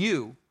in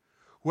you.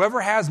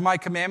 Whoever has my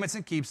commandments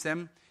and keeps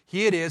them,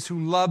 he it is who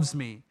loves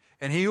me.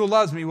 And he who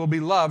loves me will be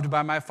loved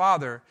by my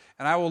Father,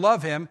 and I will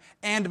love him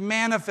and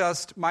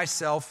manifest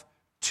myself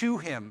to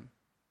him."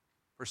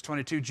 Verse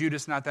 22,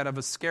 "Judas, not that of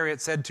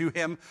Iscariot, said to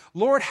him,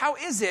 'Lord, how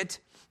is it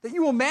that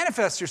you will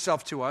manifest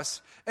yourself to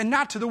us and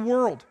not to the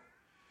world?'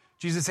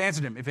 Jesus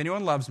answered him, 'If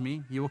anyone loves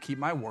me, he will keep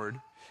my word,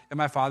 and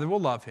my Father will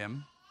love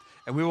him,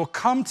 and we will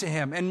come to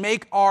him and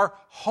make our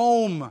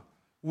home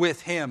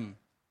with him.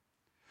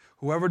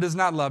 Whoever does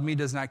not love me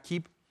does not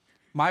keep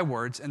my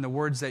words, and the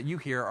words that you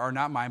hear are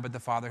not mine, but the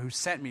Father who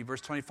sent me.'"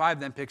 Verse 25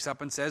 then picks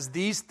up and says,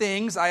 "These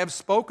things I have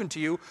spoken to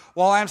you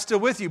while I am still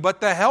with you,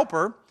 but the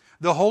Helper,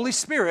 the Holy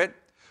Spirit,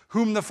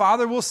 whom the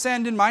Father will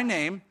send in my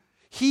name,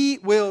 he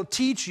will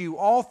teach you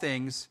all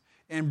things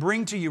and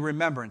bring to you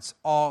remembrance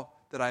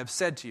all that I have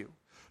said to you."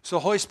 So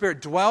the Holy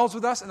Spirit dwells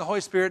with us, and the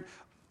Holy Spirit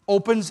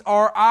opens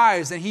our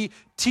eyes, and he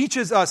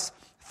teaches us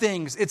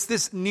things. It's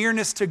this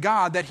nearness to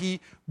God that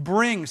he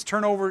brings.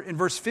 Turn over in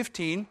verse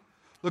 15.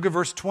 Look at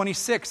verse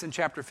 26 in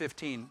chapter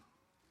 15.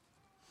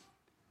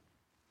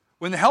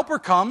 "When the Helper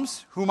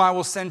comes, whom I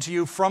will send to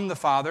you from the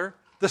Father,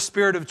 the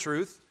Spirit of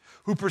truth,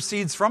 who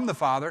proceeds from the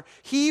Father,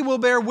 he will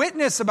bear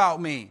witness about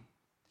me.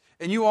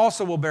 And you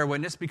also will bear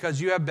witness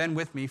because you have been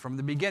with me from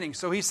the beginning."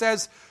 So he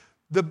says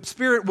the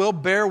Spirit will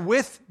bear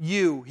with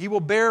you. He will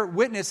bear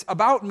witness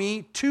about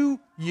me to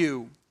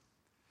you.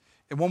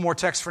 And one more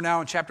text for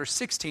now in chapter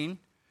 16,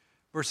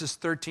 verses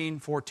 13,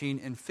 14,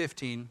 and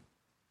 15.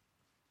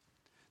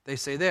 They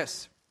say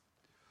this.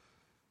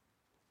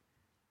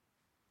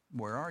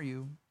 Where are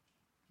you?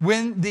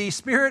 "When the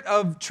Spirit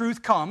of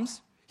truth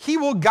comes, he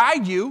will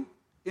guide you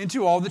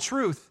into all the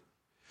truth.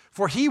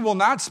 For he will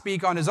not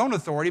speak on his own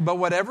authority, but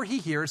whatever he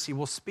hears, he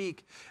will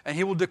speak. And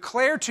he will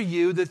declare to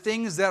you the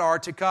things that are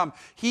to come.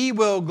 He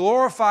will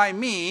glorify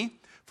me,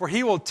 for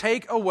he will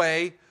take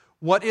away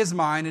what is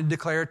mine and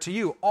declare it to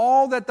you.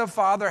 All that the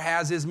Father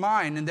has is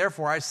mine, and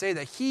therefore I say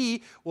that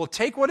he will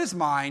take what is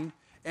mine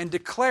and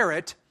declare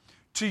it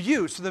to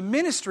you." So the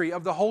ministry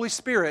of the Holy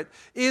Spirit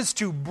is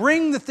to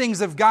bring the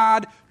things of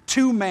God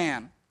to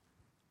man.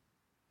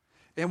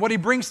 And what he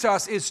brings to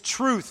us is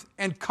truth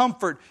and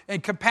comfort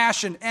and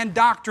compassion and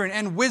doctrine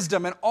and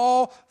wisdom and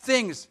all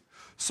things.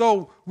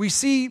 So we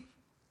see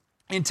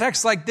in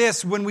texts like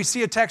this, when we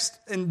see a text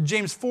in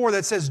James 4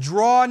 that says,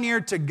 "Draw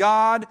near to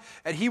God,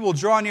 and he will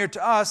draw near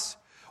to us,"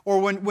 or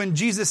when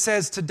Jesus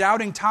says to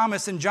doubting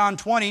Thomas in John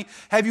 20,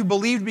 "Have you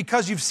believed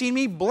because you've seen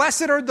me?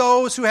 Blessed are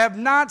those who have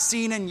not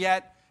seen and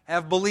yet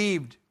have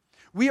believed."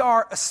 We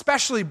are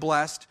especially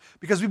blessed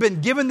because we've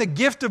been given the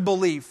gift of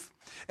belief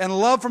and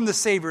love from the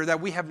Savior that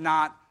we have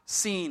not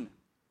seen.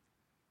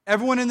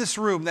 Everyone in this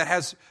room that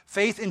has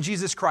faith in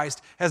Jesus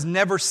Christ has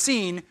never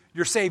seen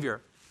your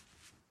Savior.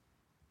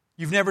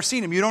 You've never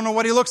seen him. You don't know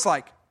what he looks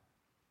like.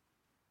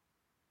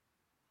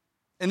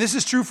 And this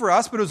is true for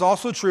us, but it was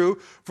also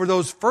true for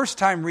those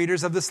first-time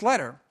readers of this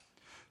letter.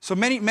 So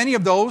many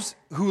of those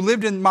who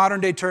lived in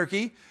modern-day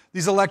Turkey,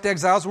 these elect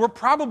exiles, were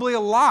probably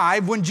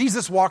alive when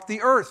Jesus walked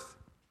the earth.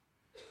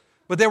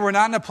 But they were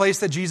not in a place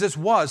that Jesus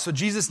was. So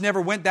Jesus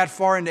never went that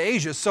far into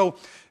Asia. So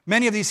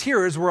many of these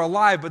hearers were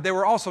alive, but they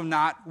were also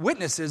not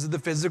witnesses of the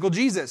physical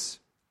Jesus.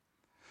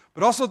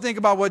 But also think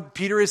about what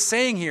Peter is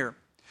saying here.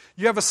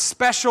 You have a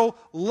special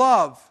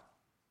love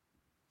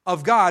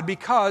of God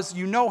because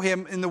you know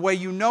him in the way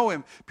you know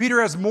him.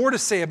 Peter has more to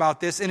say about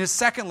this in his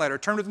second letter.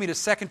 Turn with me to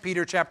 2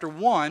 Peter chapter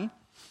 1.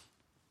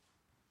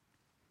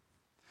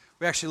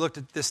 We actually looked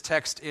at this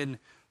text in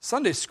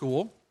Sunday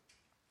school.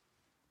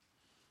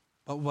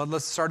 But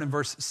let's start in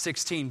verse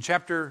 16.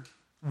 Chapter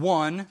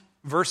 1,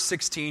 verse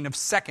 16 of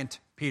 2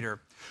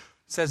 Peter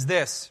says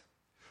this: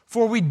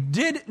 "For we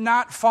did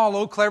not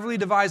follow cleverly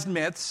devised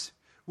myths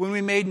when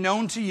we made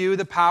known to you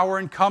the power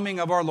and coming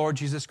of our Lord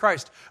Jesus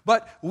Christ,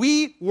 but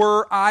we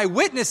were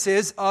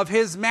eyewitnesses of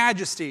his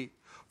majesty.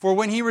 For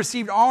when he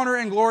received honor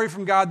and glory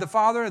from God the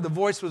Father, the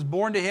voice was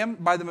borne to him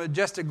by the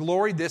majestic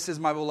glory, 'This is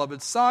my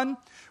beloved Son,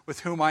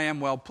 with whom I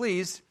am well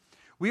pleased.'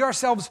 We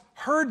ourselves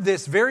heard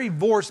this very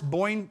voice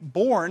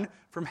born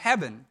from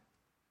heaven,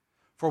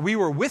 for we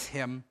were with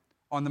him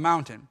on the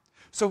mountain.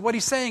 So what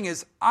he's saying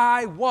is,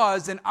 I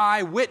was an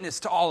eyewitness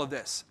to all of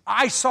this.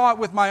 I saw it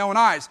with my own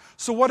eyes.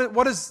 So what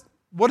does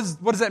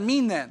that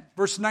mean then?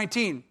 Verse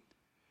 19.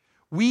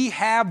 We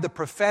have the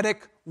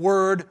prophetic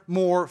word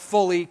more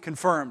fully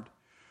confirmed,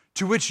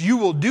 to which you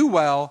will do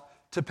well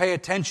to pay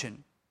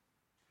attention,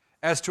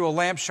 as to a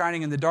lamp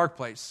shining in the dark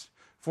place.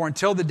 For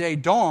until the day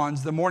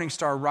dawns, the morning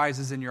star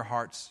rises in your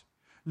hearts.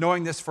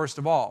 Knowing this first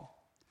of all,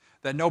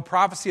 that no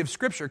prophecy of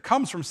Scripture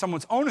comes from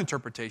someone's own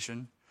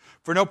interpretation,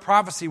 for no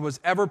prophecy was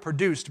ever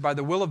produced by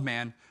the will of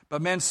man,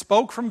 but men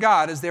spoke from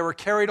God as they were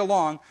carried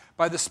along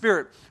by the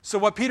Spirit. So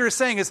what Peter is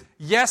saying is,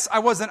 yes, I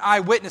was an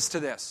eyewitness to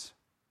this,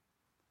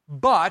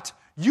 but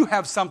you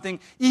have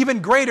something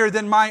even greater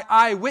than my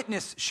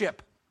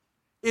eyewitnessship.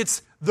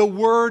 It's the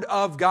Word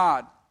of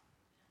God,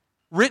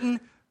 written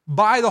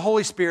by the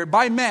Holy Spirit,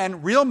 by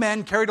men, real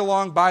men carried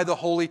along by the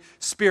Holy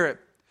Spirit.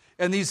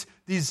 And these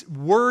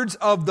words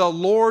of the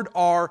Lord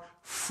are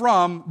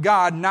from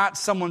God, not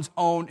someone's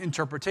own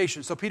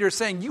interpretation. So Peter is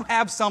saying, you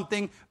have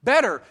something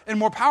better and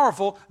more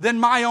powerful than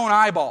my own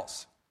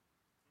eyeballs.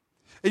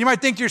 And you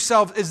might think to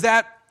yourself, is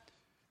that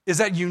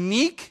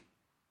unique?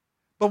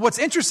 But what's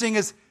interesting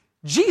is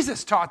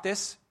Jesus taught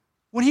this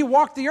when he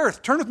walked the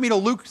earth. Turn with me to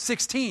Luke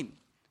 16.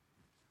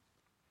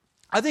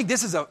 I think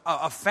this is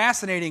a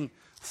fascinating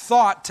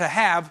thought to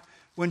have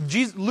when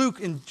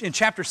Luke in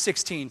chapter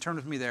 16, turn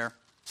with me there.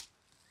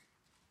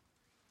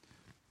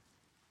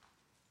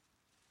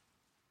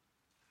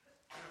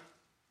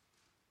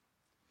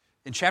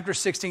 In chapter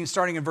 16,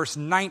 starting in verse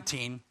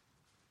 19,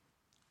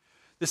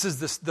 this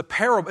is the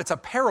parable. It's a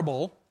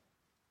parable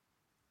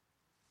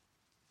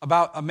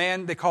about a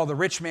man they call the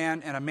rich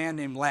man and a man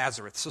named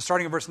Lazarus. So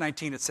starting in verse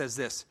 19, it says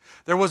this.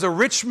 There was a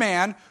rich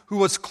man who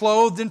was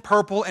clothed in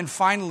purple and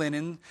fine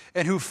linen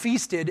and who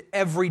feasted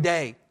every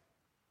day.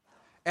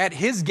 At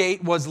his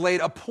gate was laid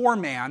a poor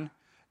man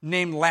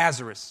named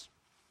Lazarus,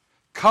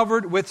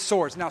 covered with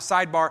sores. Now,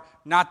 sidebar,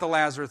 not the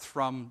Lazarus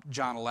from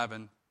John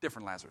 11,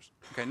 different Lazarus.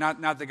 Okay,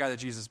 not the guy that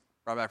Jesus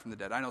brought back from the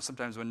dead. I know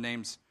sometimes when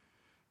names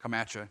come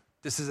at you,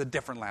 this is a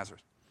different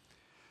Lazarus.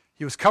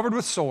 He was covered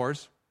with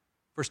sores,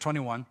 verse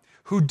 21,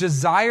 who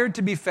desired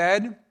to be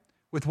fed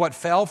with what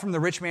fell from the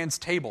rich man's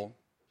table.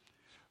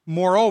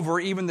 Moreover,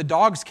 even the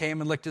dogs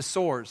came and licked his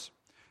sores.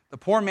 The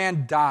poor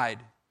man died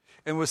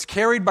and was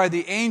carried by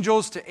the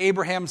angels to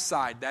Abraham's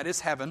side, that is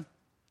heaven.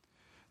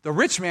 The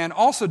rich man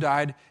also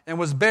died and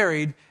was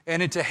buried,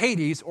 and into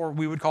Hades, or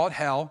we would call it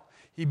hell,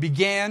 he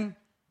began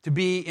to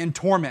be in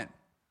torment.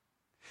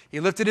 He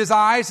lifted his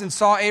eyes and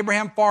saw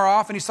Abraham far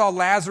off, and he saw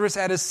Lazarus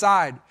at his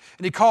side.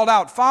 And he called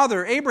out,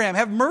 Father, Abraham,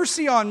 have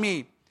mercy on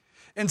me,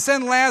 and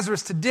send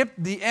Lazarus to dip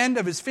the end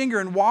of his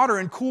finger in water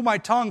and cool my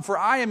tongue, for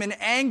I am in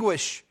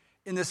anguish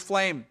in this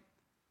flame.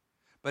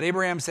 But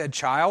Abraham said,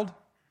 Child,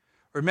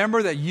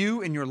 remember that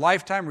you in your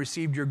lifetime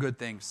received your good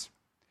things,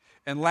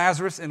 and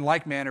Lazarus in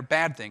like manner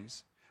bad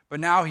things. But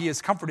now he is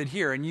comforted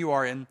here, and you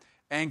are in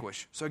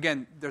anguish. So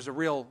again, there's a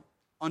real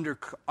under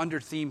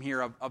theme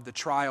here of the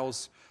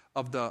trials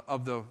of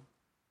the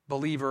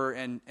believer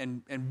and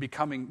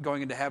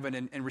going into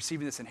heaven and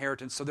receiving this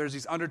inheritance. So there's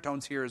these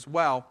undertones here as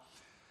well,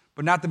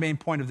 but not the main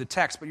point of the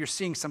text, but you're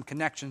seeing some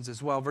connections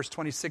as well. Verse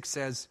 26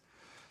 says,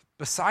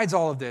 besides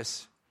all of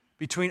this,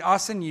 between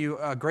us and you,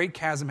 a great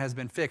chasm has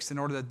been fixed in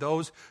order that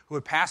those who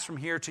would pass from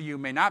here to you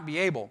may not be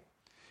able,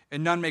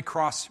 and none may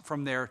cross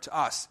from there to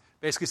us.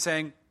 Basically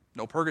saying,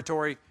 no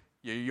purgatory,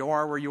 you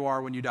are where you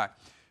are when you die.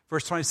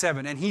 Verse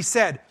 27, and he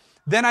said,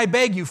 then I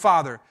beg you,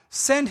 Father,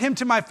 send him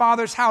to my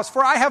father's house,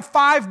 for I have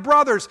 5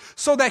 brothers,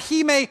 so that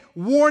he may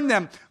warn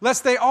them,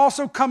 lest they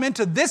also come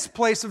into this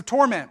place of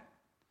torment.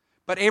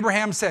 But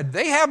Abraham said,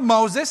 they have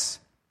Moses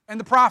and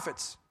the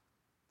prophets.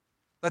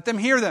 Let them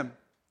hear them.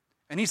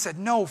 And he said,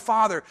 no,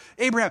 Father,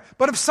 Abraham,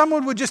 but if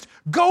someone would just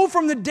go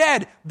from the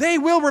dead, they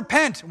will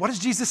repent. What does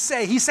Jesus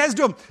say? He says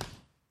to him,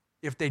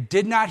 if they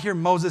did not hear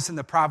Moses and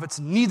the prophets,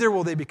 neither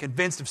will they be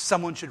convinced if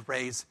someone should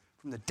raise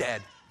from the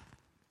dead.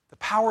 The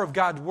power of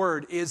God's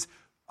word is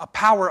a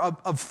power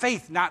of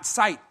faith, not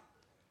sight.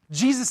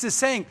 Jesus is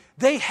saying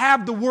they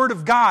have the word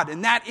of God,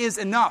 and that is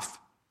enough.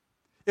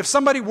 If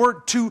somebody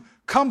were to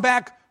come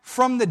back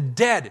from the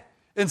dead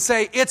and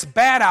say, it's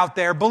bad out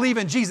there, believe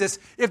in Jesus,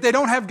 if they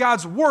don't have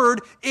God's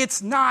word,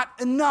 it's not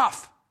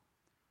enough.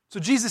 So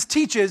Jesus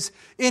teaches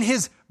in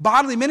his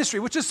bodily ministry,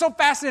 which is so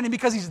fascinating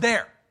because he's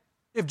there.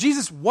 If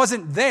Jesus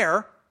wasn't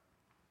there,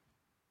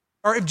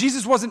 or if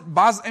Jesus wasn't,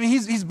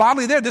 he's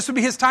bodily there, this would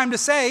be his time to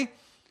say,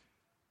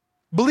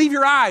 believe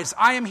your eyes,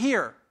 I am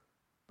here.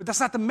 But that's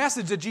not the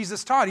message that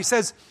Jesus taught. He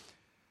says,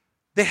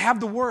 they have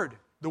the word.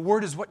 The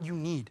word is what you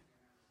need.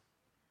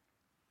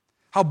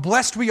 How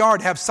blessed we are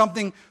to have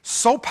something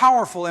so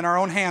powerful in our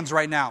own hands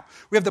right now.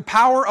 We have the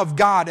power of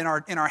God in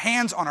our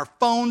hands, on our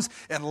phones,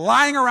 and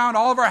lying around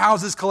all of our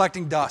houses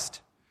collecting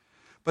dust.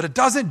 But it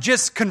doesn't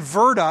just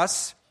convert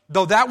us,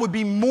 though that would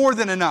be more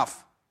than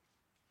enough.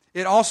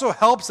 It also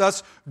helps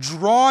us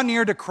draw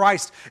near to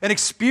Christ and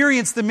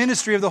experience the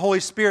ministry of the Holy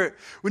Spirit.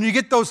 When you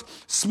get those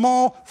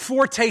small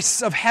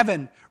foretastes of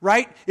heaven,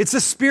 right? It's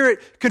the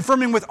Spirit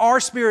confirming with our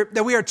spirit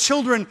that we are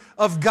children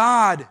of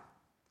God.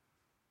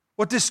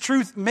 What this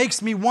truth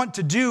makes me want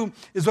to do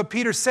is what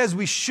Peter says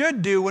we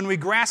should do when we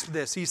grasp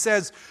this. He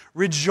says,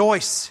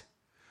 rejoice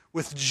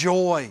with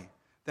joy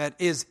that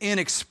is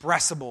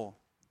inexpressible,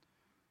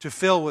 to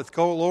fill with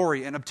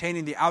glory and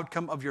obtaining the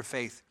outcome of your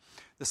faith,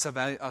 the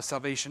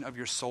salvation of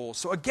your soul.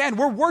 So again,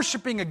 we're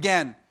worshiping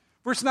again.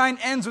 Verse 9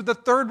 ends with the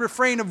third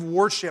refrain of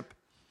worship.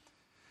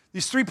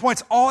 These 3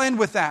 points all end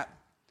with that.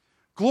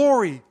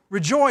 Glory,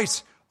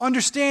 rejoice,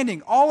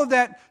 understanding. All of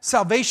that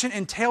salvation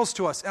entails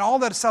to us, and all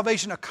that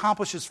salvation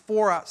accomplishes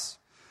for us.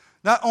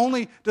 Not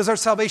only does our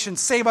salvation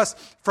save us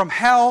from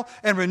hell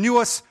and renew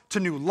us to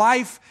new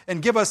life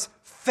and give us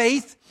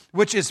faith,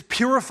 which is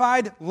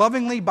purified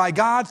lovingly by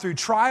God through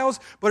trials,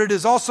 but it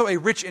is also a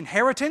rich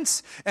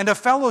inheritance and a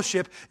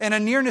fellowship and a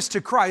nearness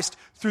to Christ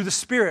through the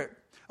Spirit.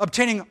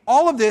 Obtaining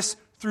all of this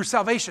through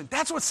salvation.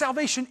 That's what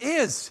salvation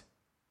is.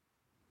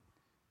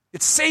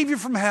 It's save you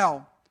from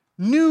hell,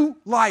 new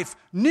life,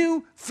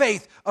 new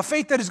faith, a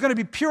faith that is going to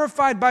be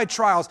purified by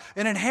trials,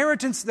 an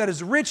inheritance that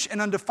is rich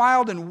and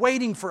undefiled and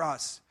waiting for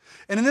us.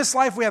 And in this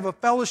life we have a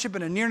fellowship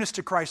and a nearness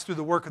to Christ through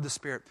the work of the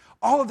Spirit.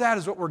 All of that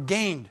is what we're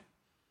gained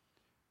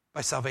by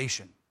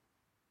salvation.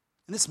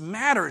 And this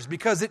matters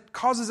because it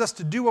causes us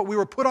to do what we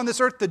were put on this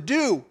earth to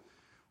do,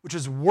 which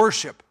is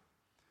worship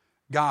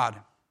God,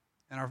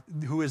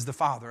 who is the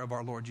Father of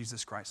our Lord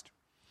Jesus Christ.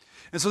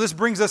 And so this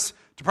brings us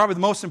to probably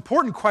the most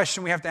important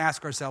question we have to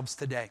ask ourselves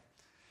today.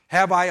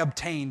 Have I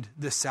obtained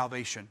this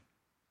salvation?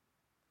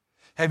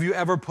 Have you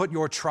ever put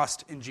your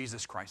trust in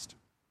Jesus Christ?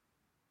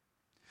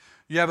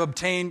 You have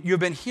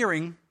been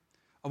hearing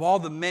of all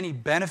the many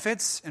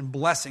benefits and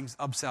blessings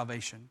of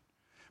salvation,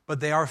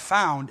 but they are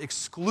found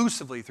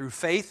exclusively through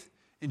faith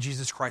in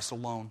Jesus Christ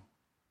alone.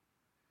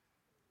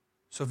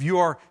 So if you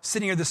are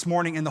sitting here this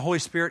morning and the Holy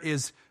Spirit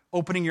is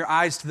opening your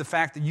eyes to the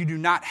fact that you do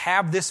not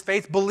have this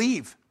faith,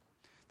 believe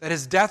that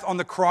His death on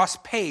the cross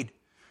paid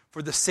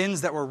for the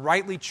sins that were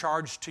rightly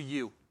charged to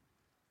you.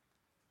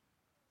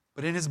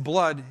 But in His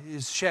blood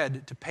is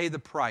shed to pay the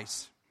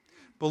price.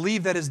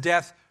 Believe that His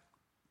death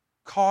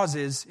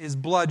causes His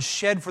blood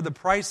shed for the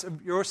price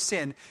of your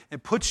sin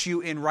and puts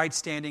you in right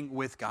standing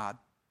with God.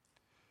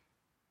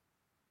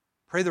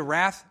 Pray the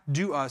wrath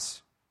due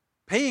us,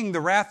 paying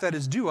the wrath that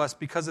is due us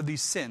because of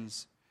these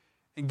sins,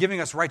 and giving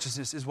us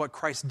righteousness is what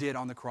Christ did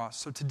on the cross.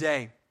 So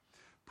today,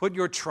 put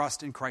your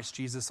trust in Christ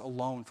Jesus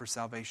alone for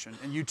salvation,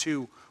 and you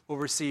too will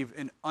receive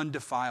an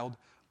undefiled,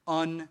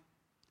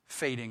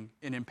 unfading,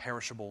 and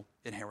imperishable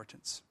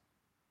inheritance.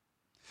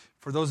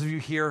 For those of you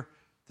here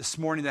this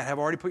morning that have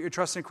already put your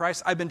trust in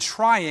Christ, I've been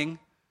trying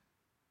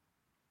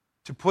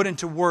to put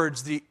into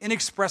words the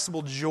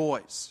inexpressible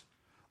joys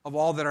of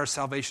all that our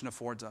salvation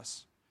affords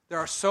us. There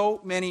are so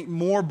many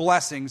more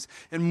blessings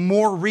and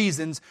more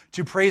reasons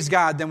to praise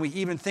God than we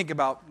even think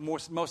about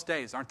most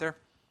days, aren't there?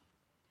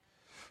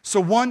 So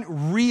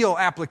one real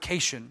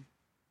application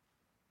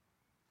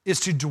is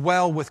to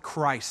dwell with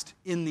Christ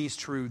in these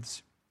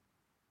truths.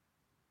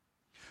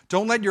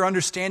 Don't let your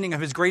understanding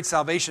of His great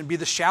salvation be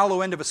the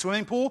shallow end of a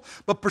swimming pool,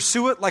 but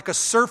pursue it like a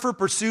surfer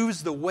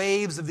pursues the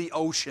waves of the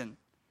ocean.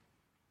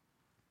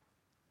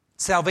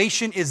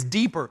 Salvation is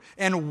deeper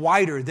and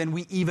wider than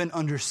we even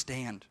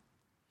understand.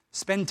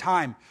 Spend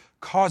time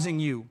causing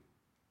you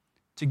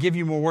to give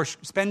you more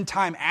worship. Spend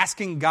time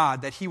asking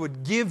God that He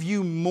would give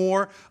you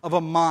more of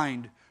a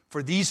mind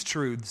for these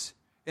truths,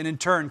 and in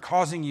turn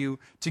causing you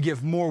to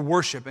give more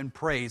worship and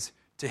praise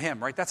to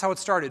Him, right? That's how it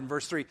started in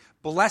verse 3.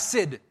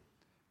 Blessed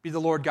be the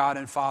Lord God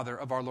and Father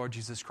of our Lord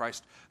Jesus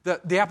Christ.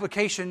 The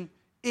application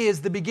is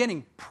the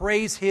beginning.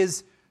 Praise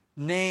His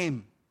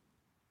name.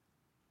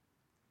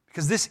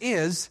 Because this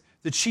is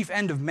the chief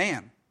end of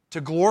man,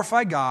 to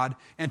glorify God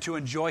and to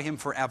enjoy Him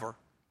forever.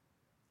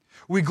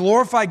 We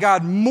glorify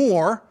God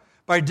more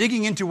by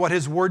digging into what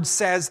His Word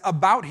says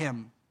about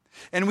Him.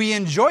 And we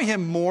enjoy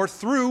Him more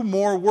through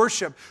more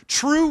worship.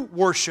 True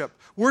worship.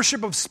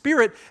 Worship of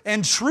spirit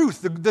and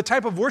truth. The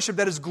type of worship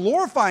that is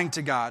glorifying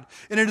to God.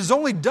 And it is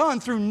only done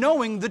through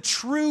knowing the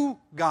true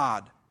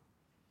God.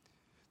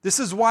 This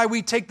is why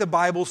we take the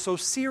Bible so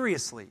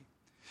seriously.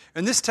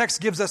 And this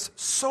text gives us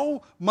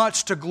so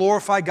much to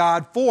glorify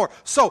God for.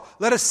 So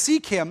let us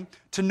seek Him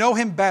to know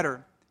Him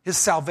better, His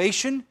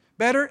salvation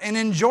better, and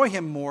enjoy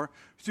Him more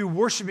through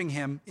worshiping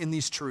Him in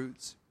these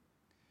truths.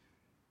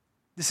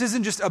 This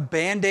isn't just a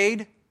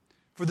Band-Aid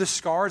for the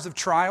scars of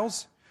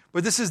trials,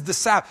 but this is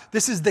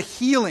the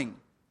healing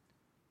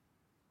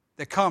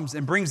that comes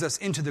and brings us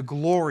into the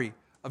glory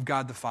of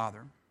God the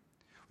Father.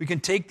 We can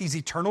take these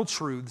eternal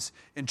truths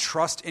and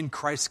trust in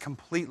Christ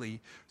completely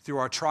through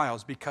our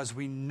trials because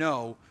we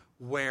know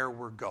where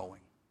we're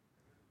going.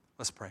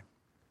 Let's pray.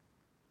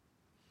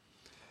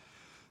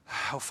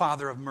 Oh,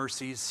 Father of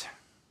mercies,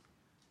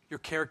 your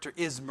character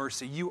is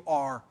mercy. You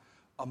are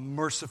a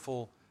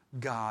merciful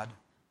God.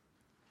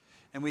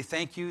 And we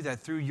thank you that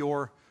through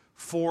your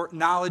for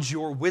knowledge,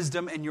 your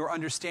wisdom, and your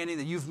understanding,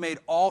 that you've made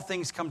all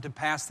things come to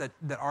pass that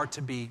are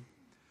to be,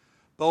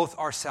 both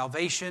our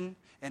salvation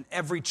and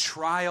every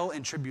trial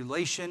and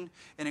tribulation,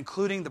 and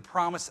including the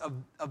promise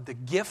of the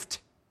gift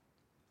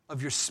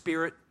of your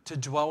Spirit to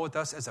dwell with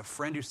us as a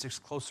friend who sticks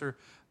closer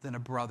than a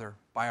brother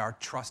by our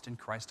trust in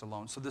Christ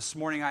alone. So this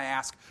morning I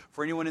ask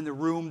for anyone in the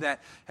room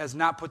that has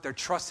not put their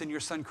trust in your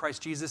Son,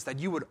 Christ Jesus, that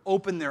you would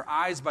open their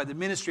eyes by the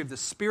ministry of the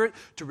Spirit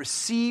to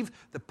receive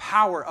the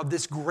power of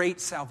this great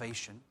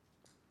salvation.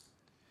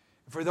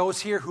 For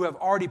those here who have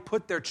already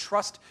put their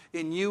trust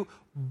in you,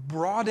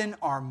 broaden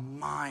our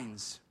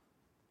minds.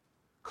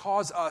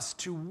 Cause us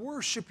to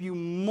worship you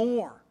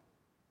more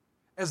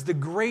as the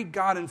great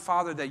God and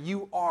Father that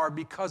you are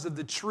because of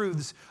the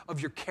truths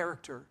of your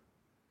character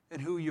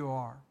and who you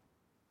are.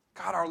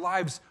 God, our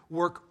lives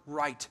work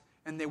right,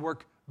 and they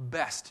work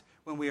best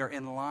when we are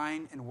in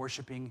line and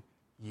worshiping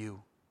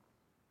you.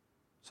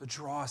 So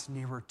draw us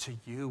nearer to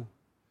you.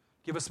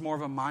 Give us more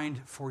of a mind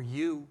for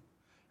you.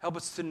 Help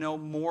us to know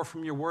more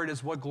from your word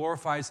as what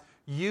glorifies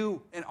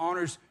you and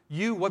honors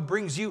you, what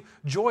brings you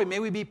joy. May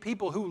we be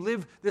people who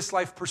live this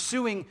life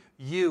pursuing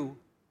you.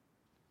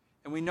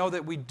 And we know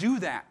that we do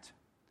that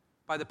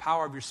by the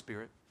power of your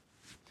Spirit.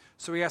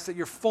 So we ask that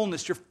your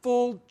fullness, your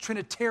full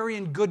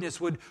Trinitarian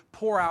goodness would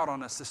pour out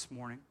on us this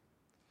morning.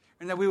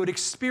 And that we would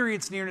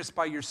experience nearness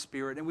by your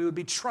Spirit. And we would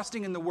be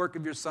trusting in the work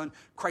of your Son,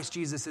 Christ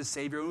Jesus as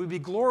Savior. And we would be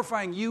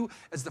glorifying you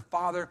as the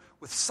Father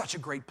with such a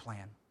great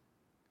plan.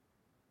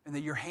 And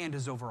that your hand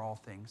is over all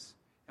things.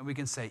 And we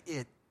can say,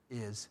 it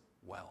is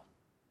well.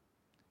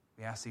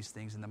 We ask these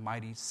things in the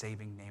mighty,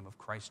 saving name of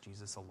Christ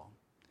Jesus alone.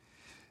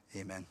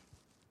 Amen.